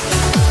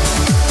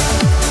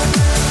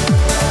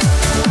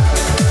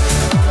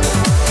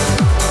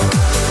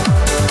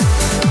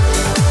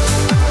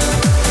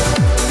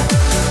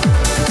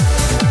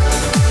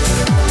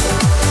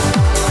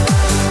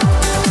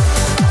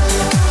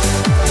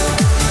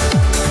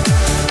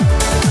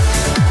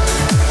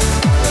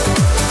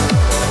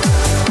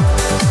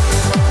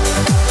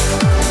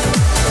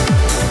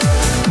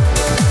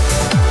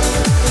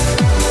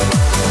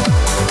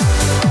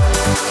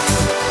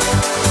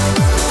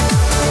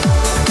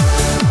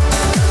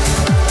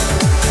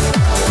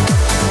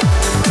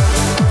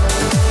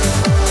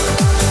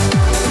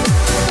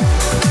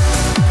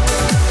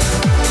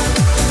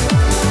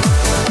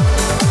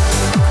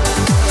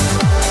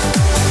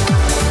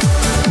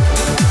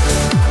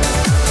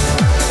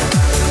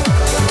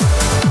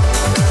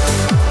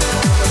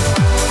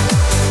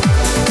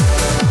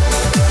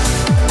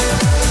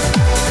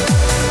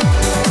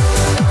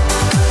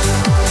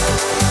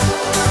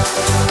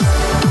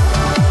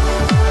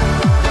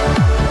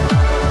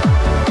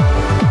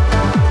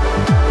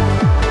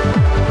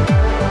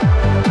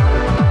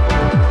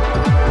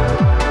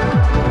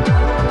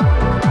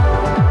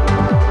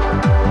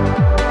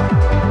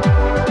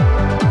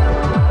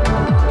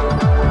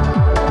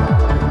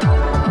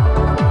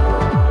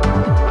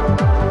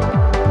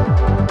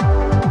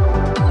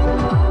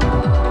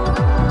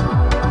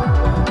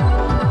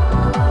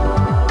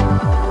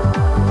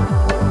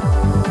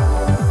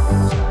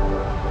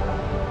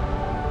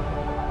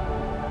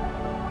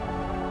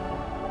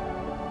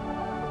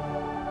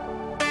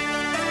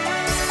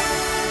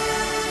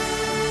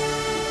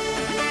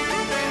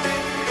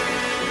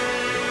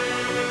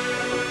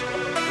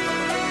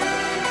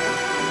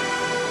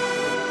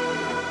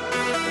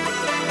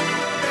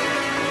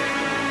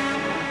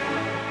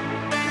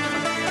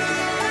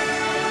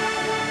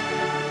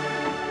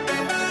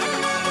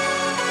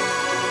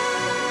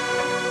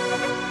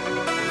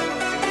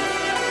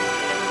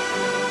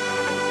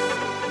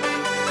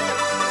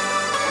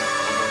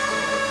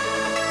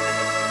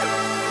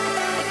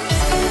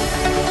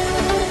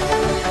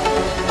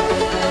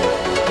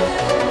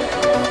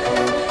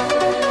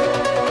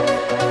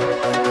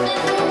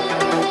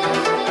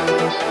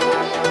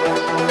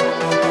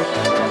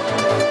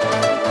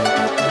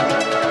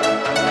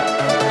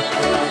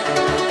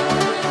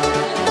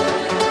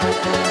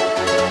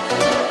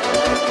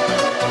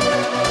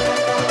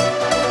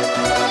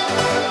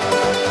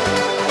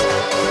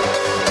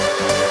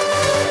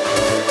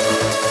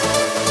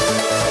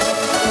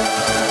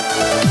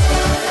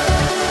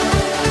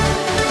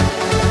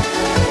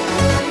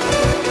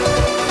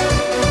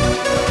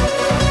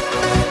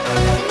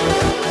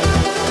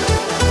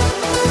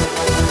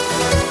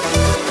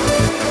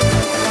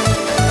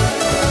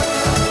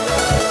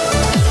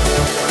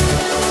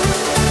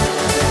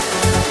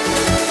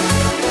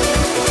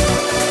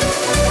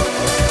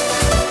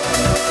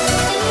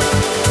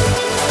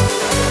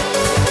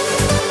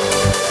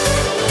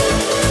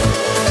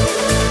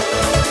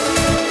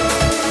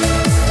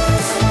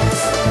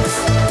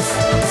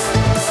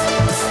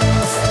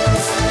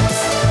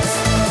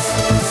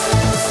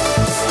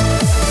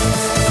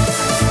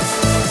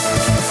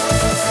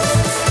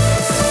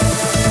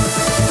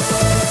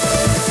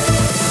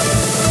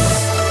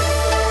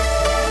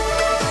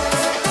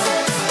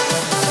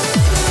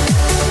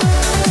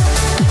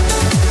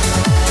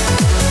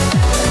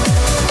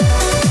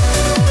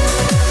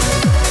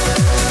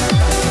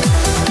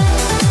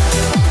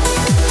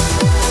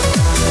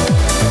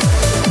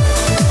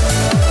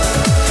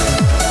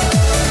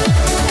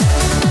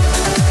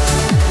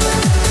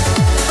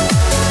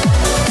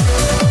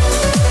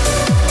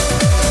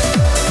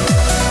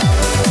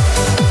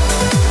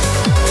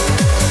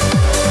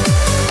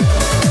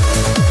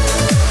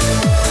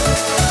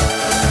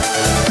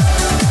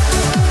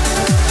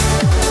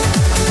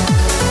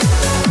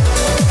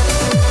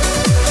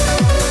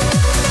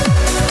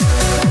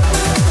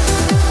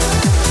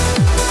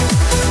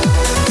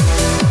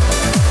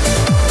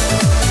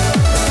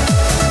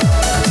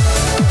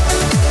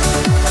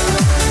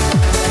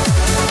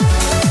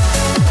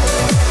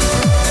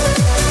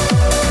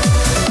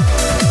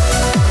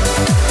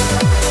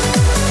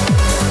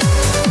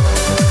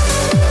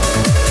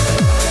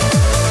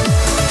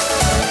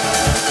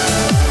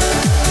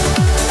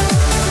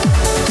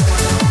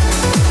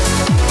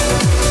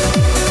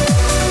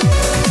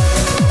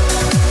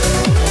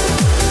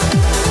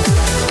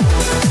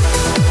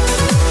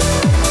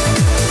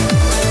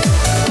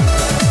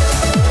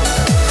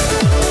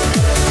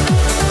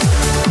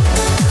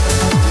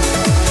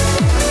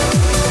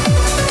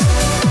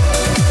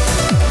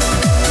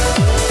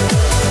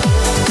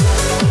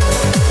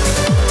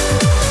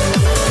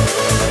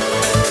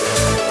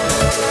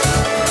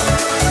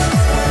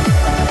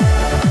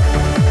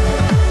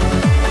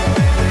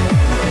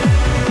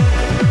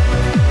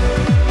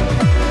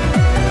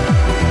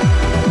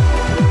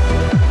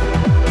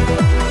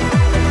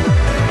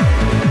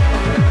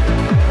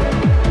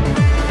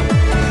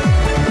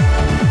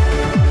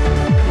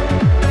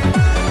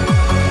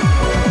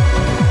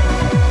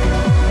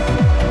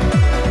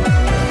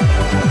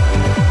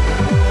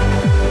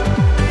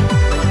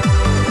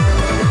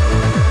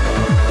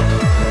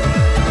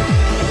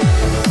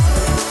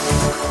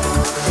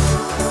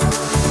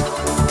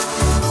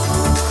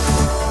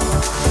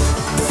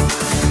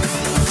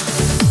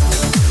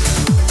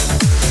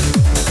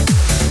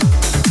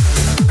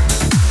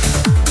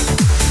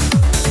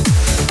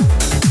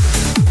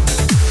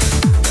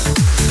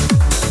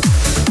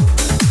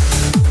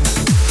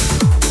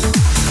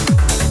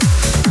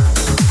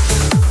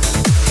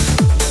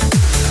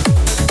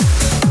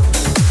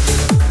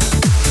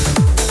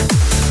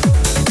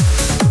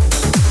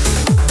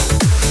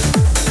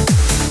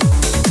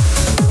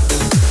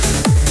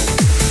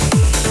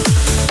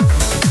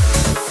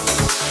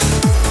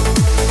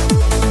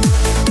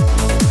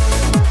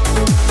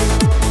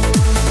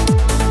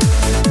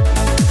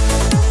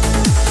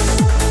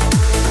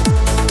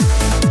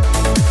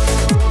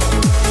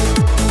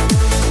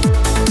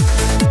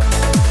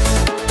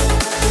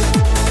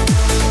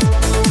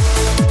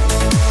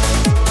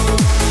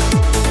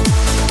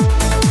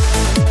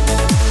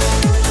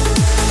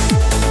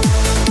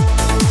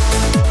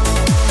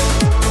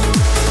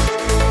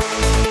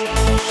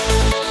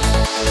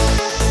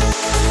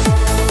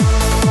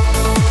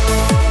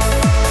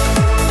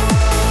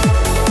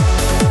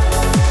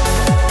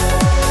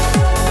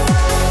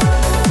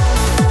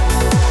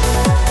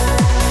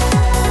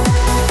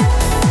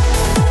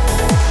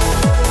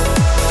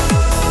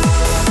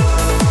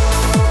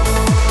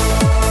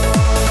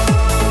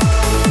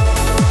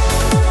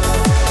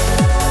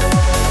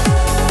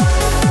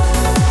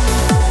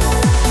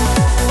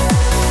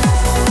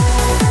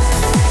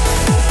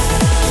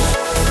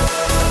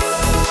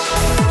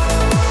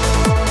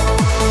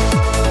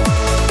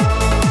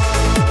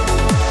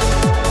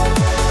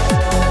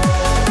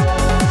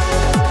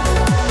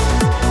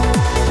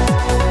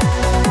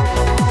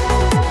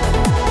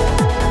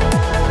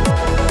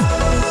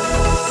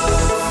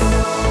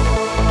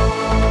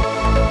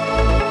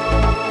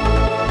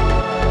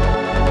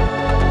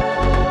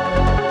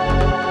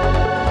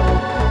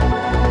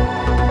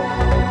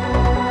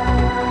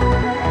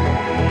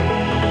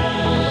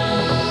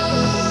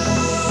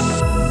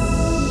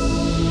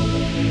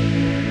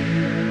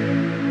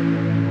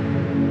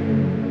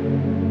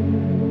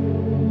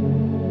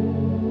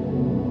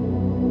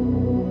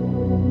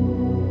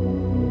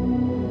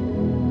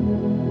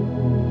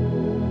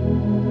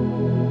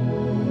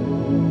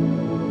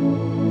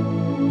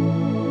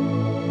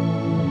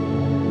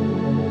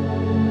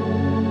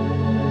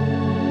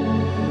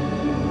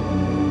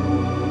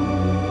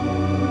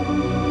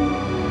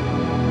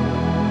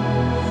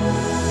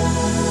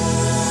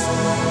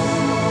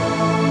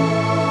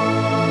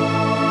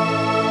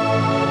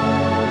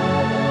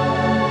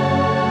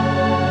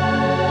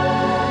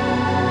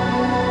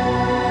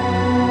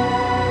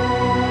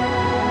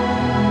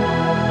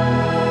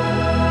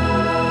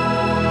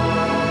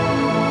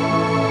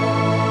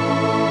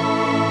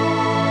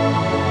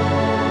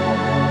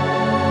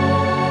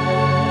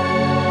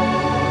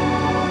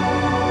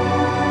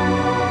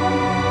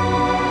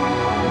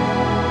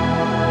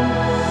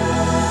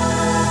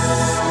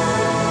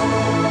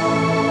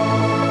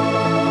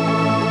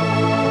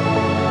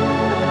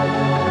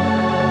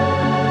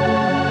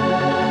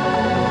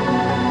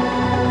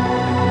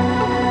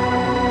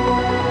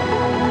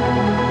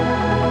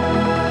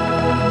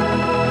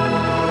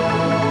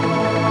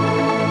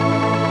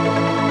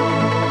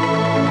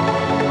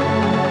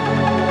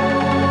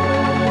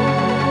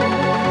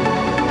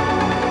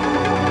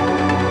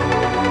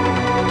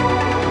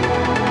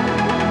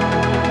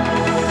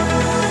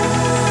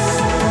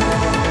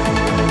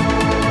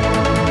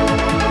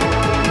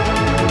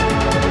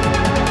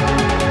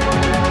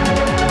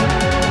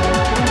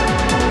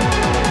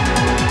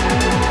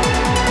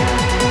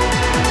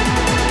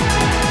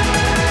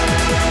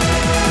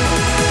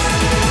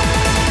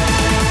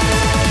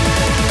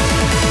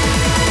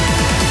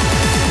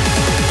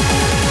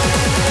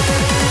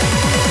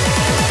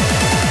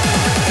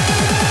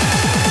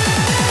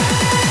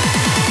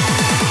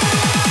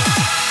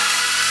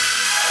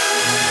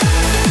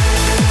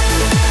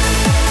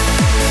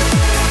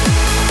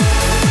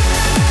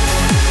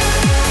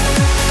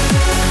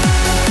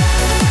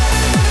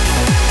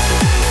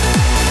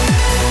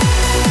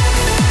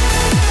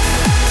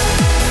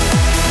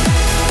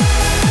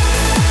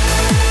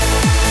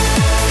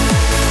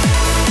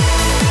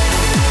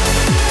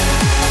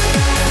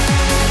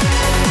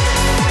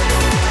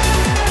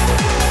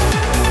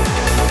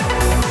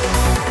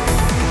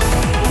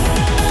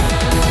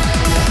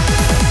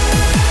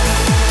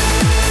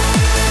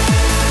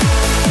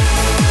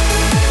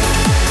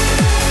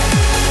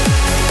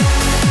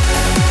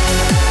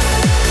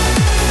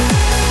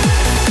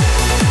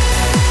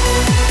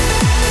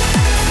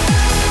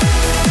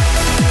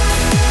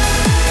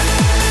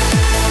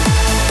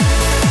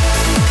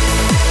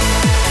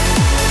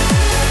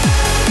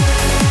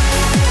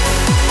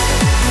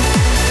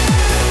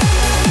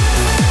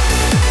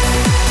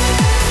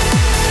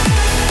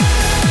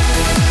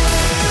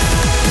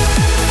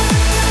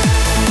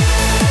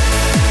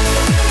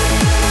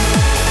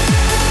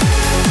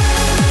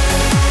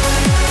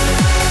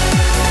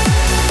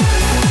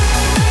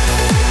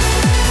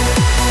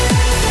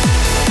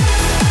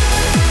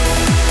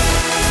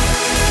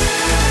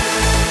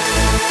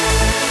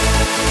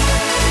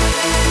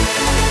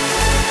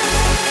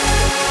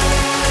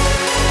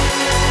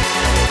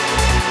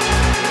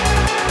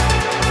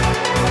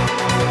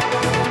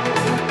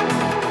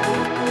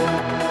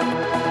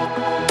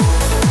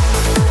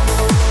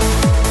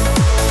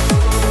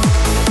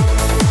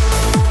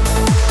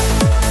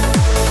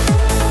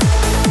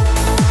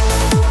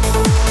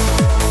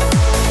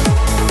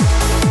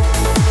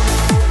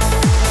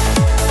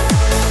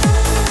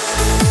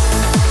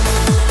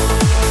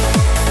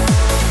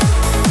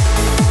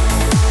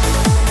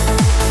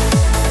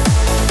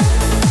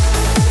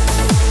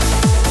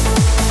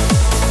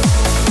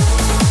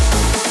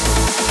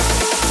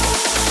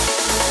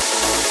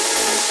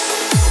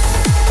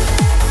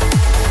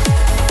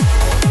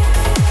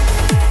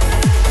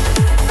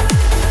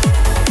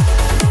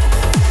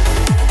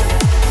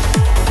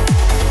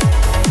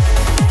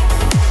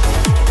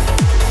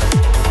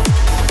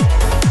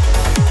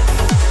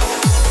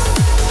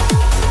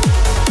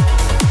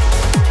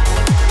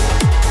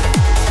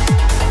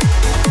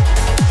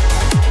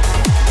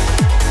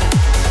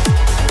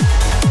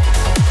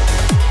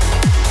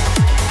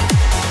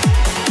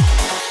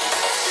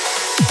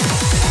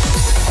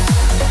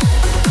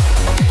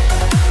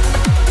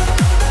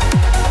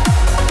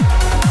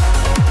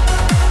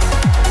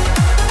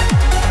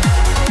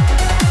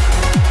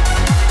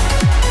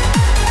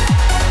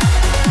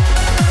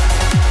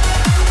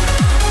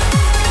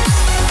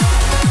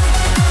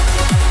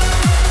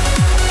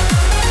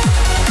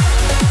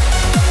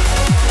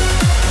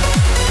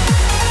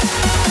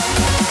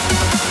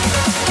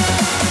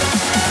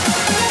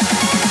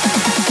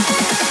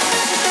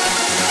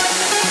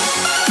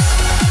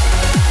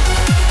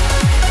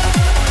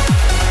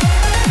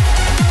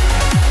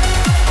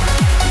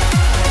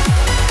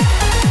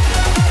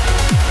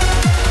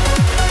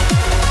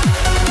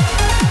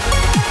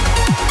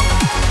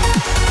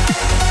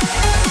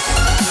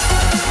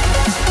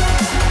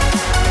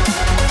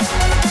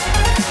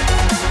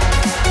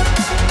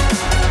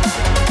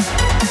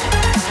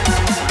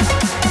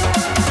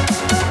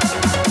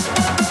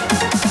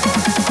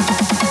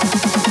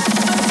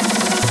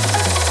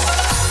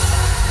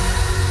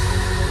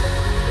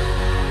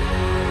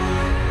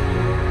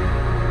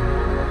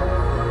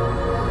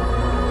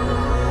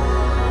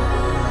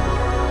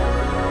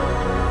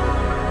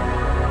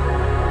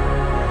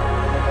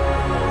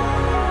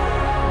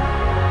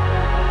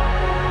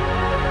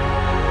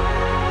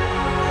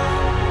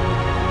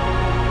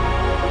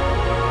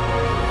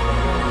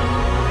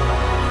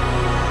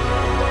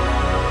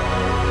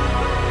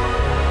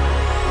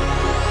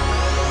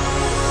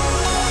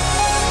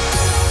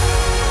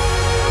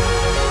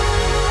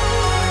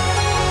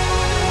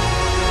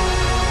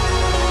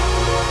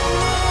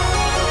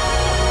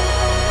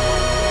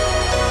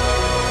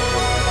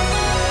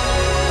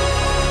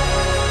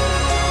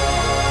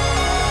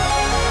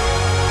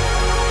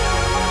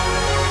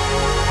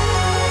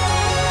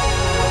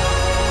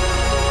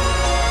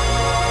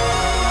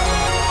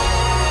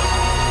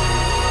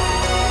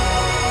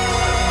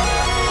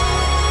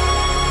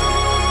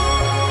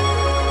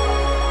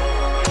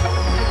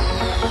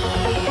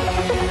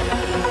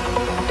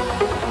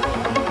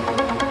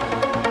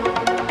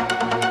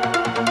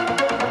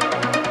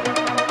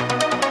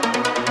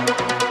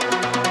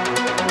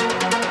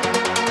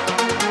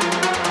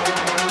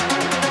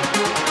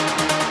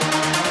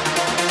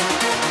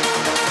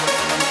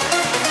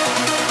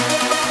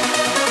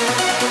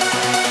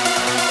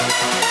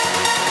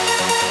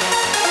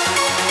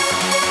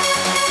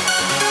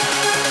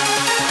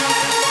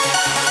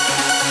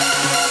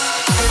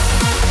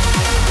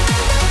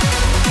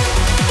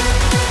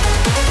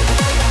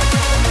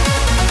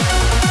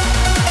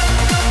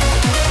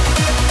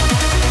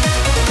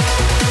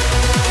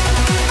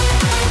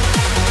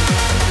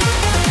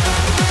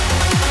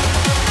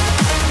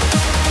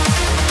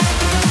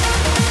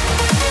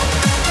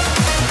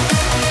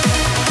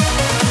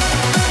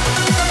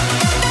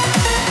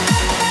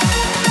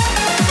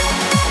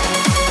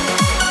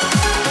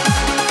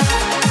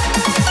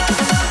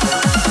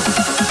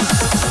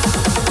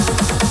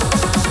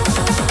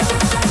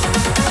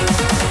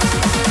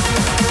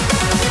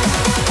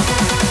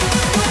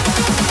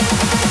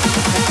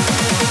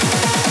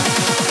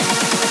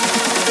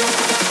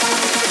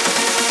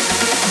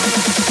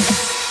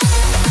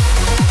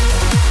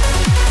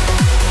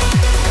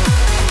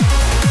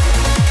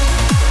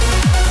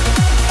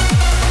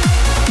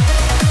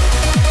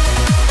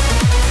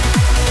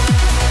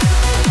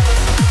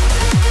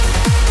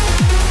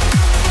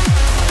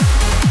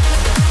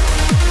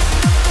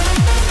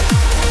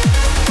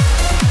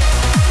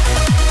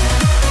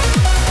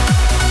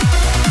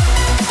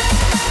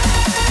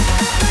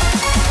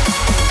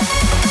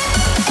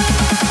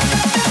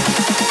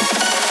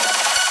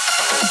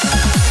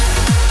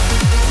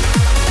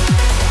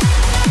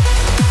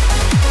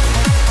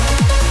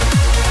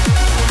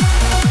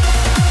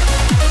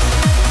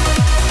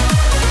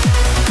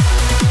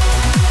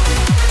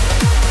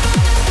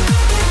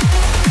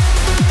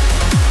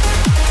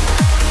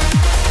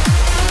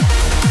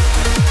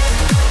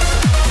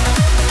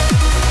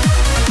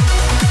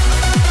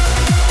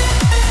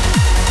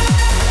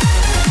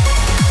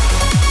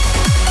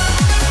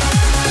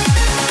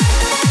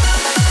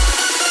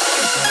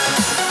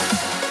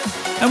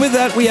 And with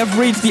that, we have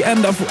reached the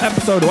end of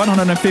episode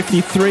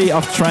 153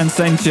 of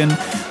Trancescension.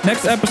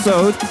 Next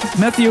episode,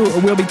 Matthew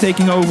will be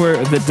taking over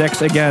the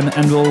decks again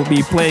and will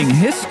be playing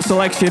his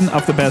selection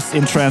of the best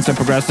in trance and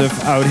progressive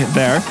out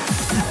there.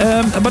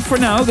 But for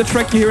now, the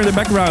track you hear in the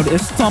background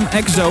is Tom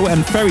Exo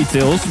and Fairy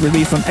Tales,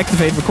 released on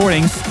Activate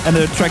Recordings. And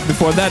the track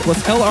before that was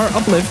LR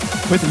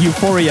Uplift with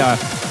Euphoria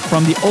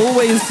from the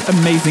always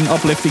amazing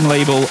uplifting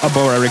label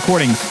Abora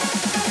Recordings.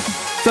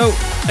 So,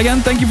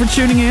 again, thank you for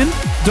tuning in.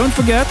 Don't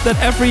forget that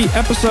every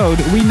episode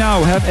we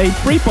now have a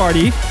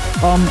pre-party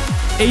on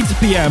 8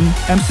 p.m.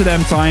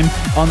 Amsterdam time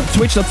on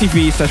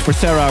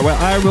twitch.tv/Forsera, where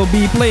I will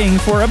be playing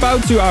for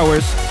about 2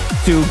 hours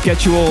to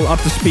get you all up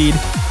to speed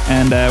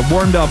and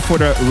warmed up for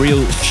the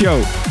real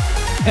show.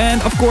 And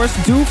of course,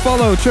 do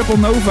follow Triple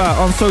Nova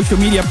on social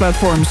media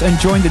platforms and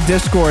join the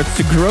Discord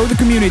to grow the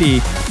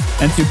community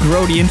and to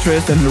grow the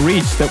interest and the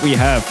reach that we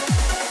have.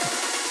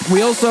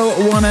 We also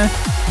want to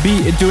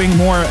be doing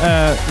more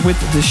with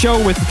the show,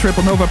 with the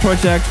Triple Nova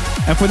project,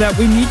 and for that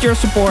we need your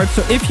support.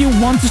 So if you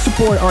want to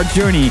support our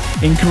journey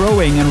in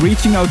growing and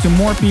reaching out to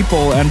more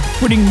people and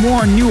putting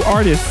more new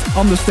artists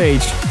on the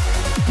stage,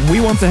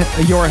 we want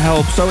your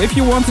help. So if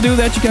you want to do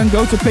that, you can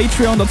go to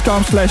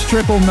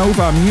patreon.com/Triple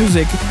Nova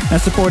Music and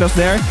support us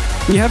there.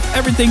 We have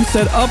everything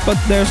set up, but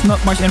there's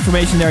not much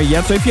information there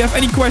yet. So if you have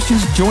any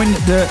questions, join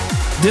the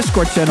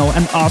Discord channel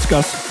and ask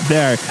us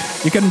there.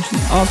 You can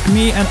ask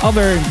me and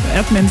other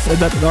admins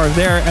that are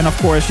there, and of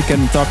course you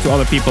can talk to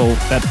other people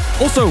that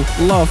also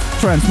love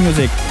trance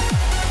music.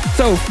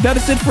 So that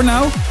is it for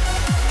now.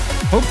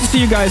 Hope to see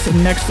you guys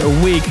next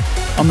week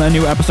on a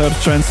new episode of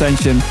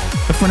Trancescension.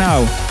 But for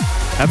now,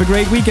 have a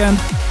great weekend,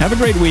 have a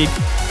great week,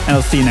 and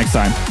I'll see you next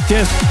time.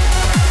 Cheers!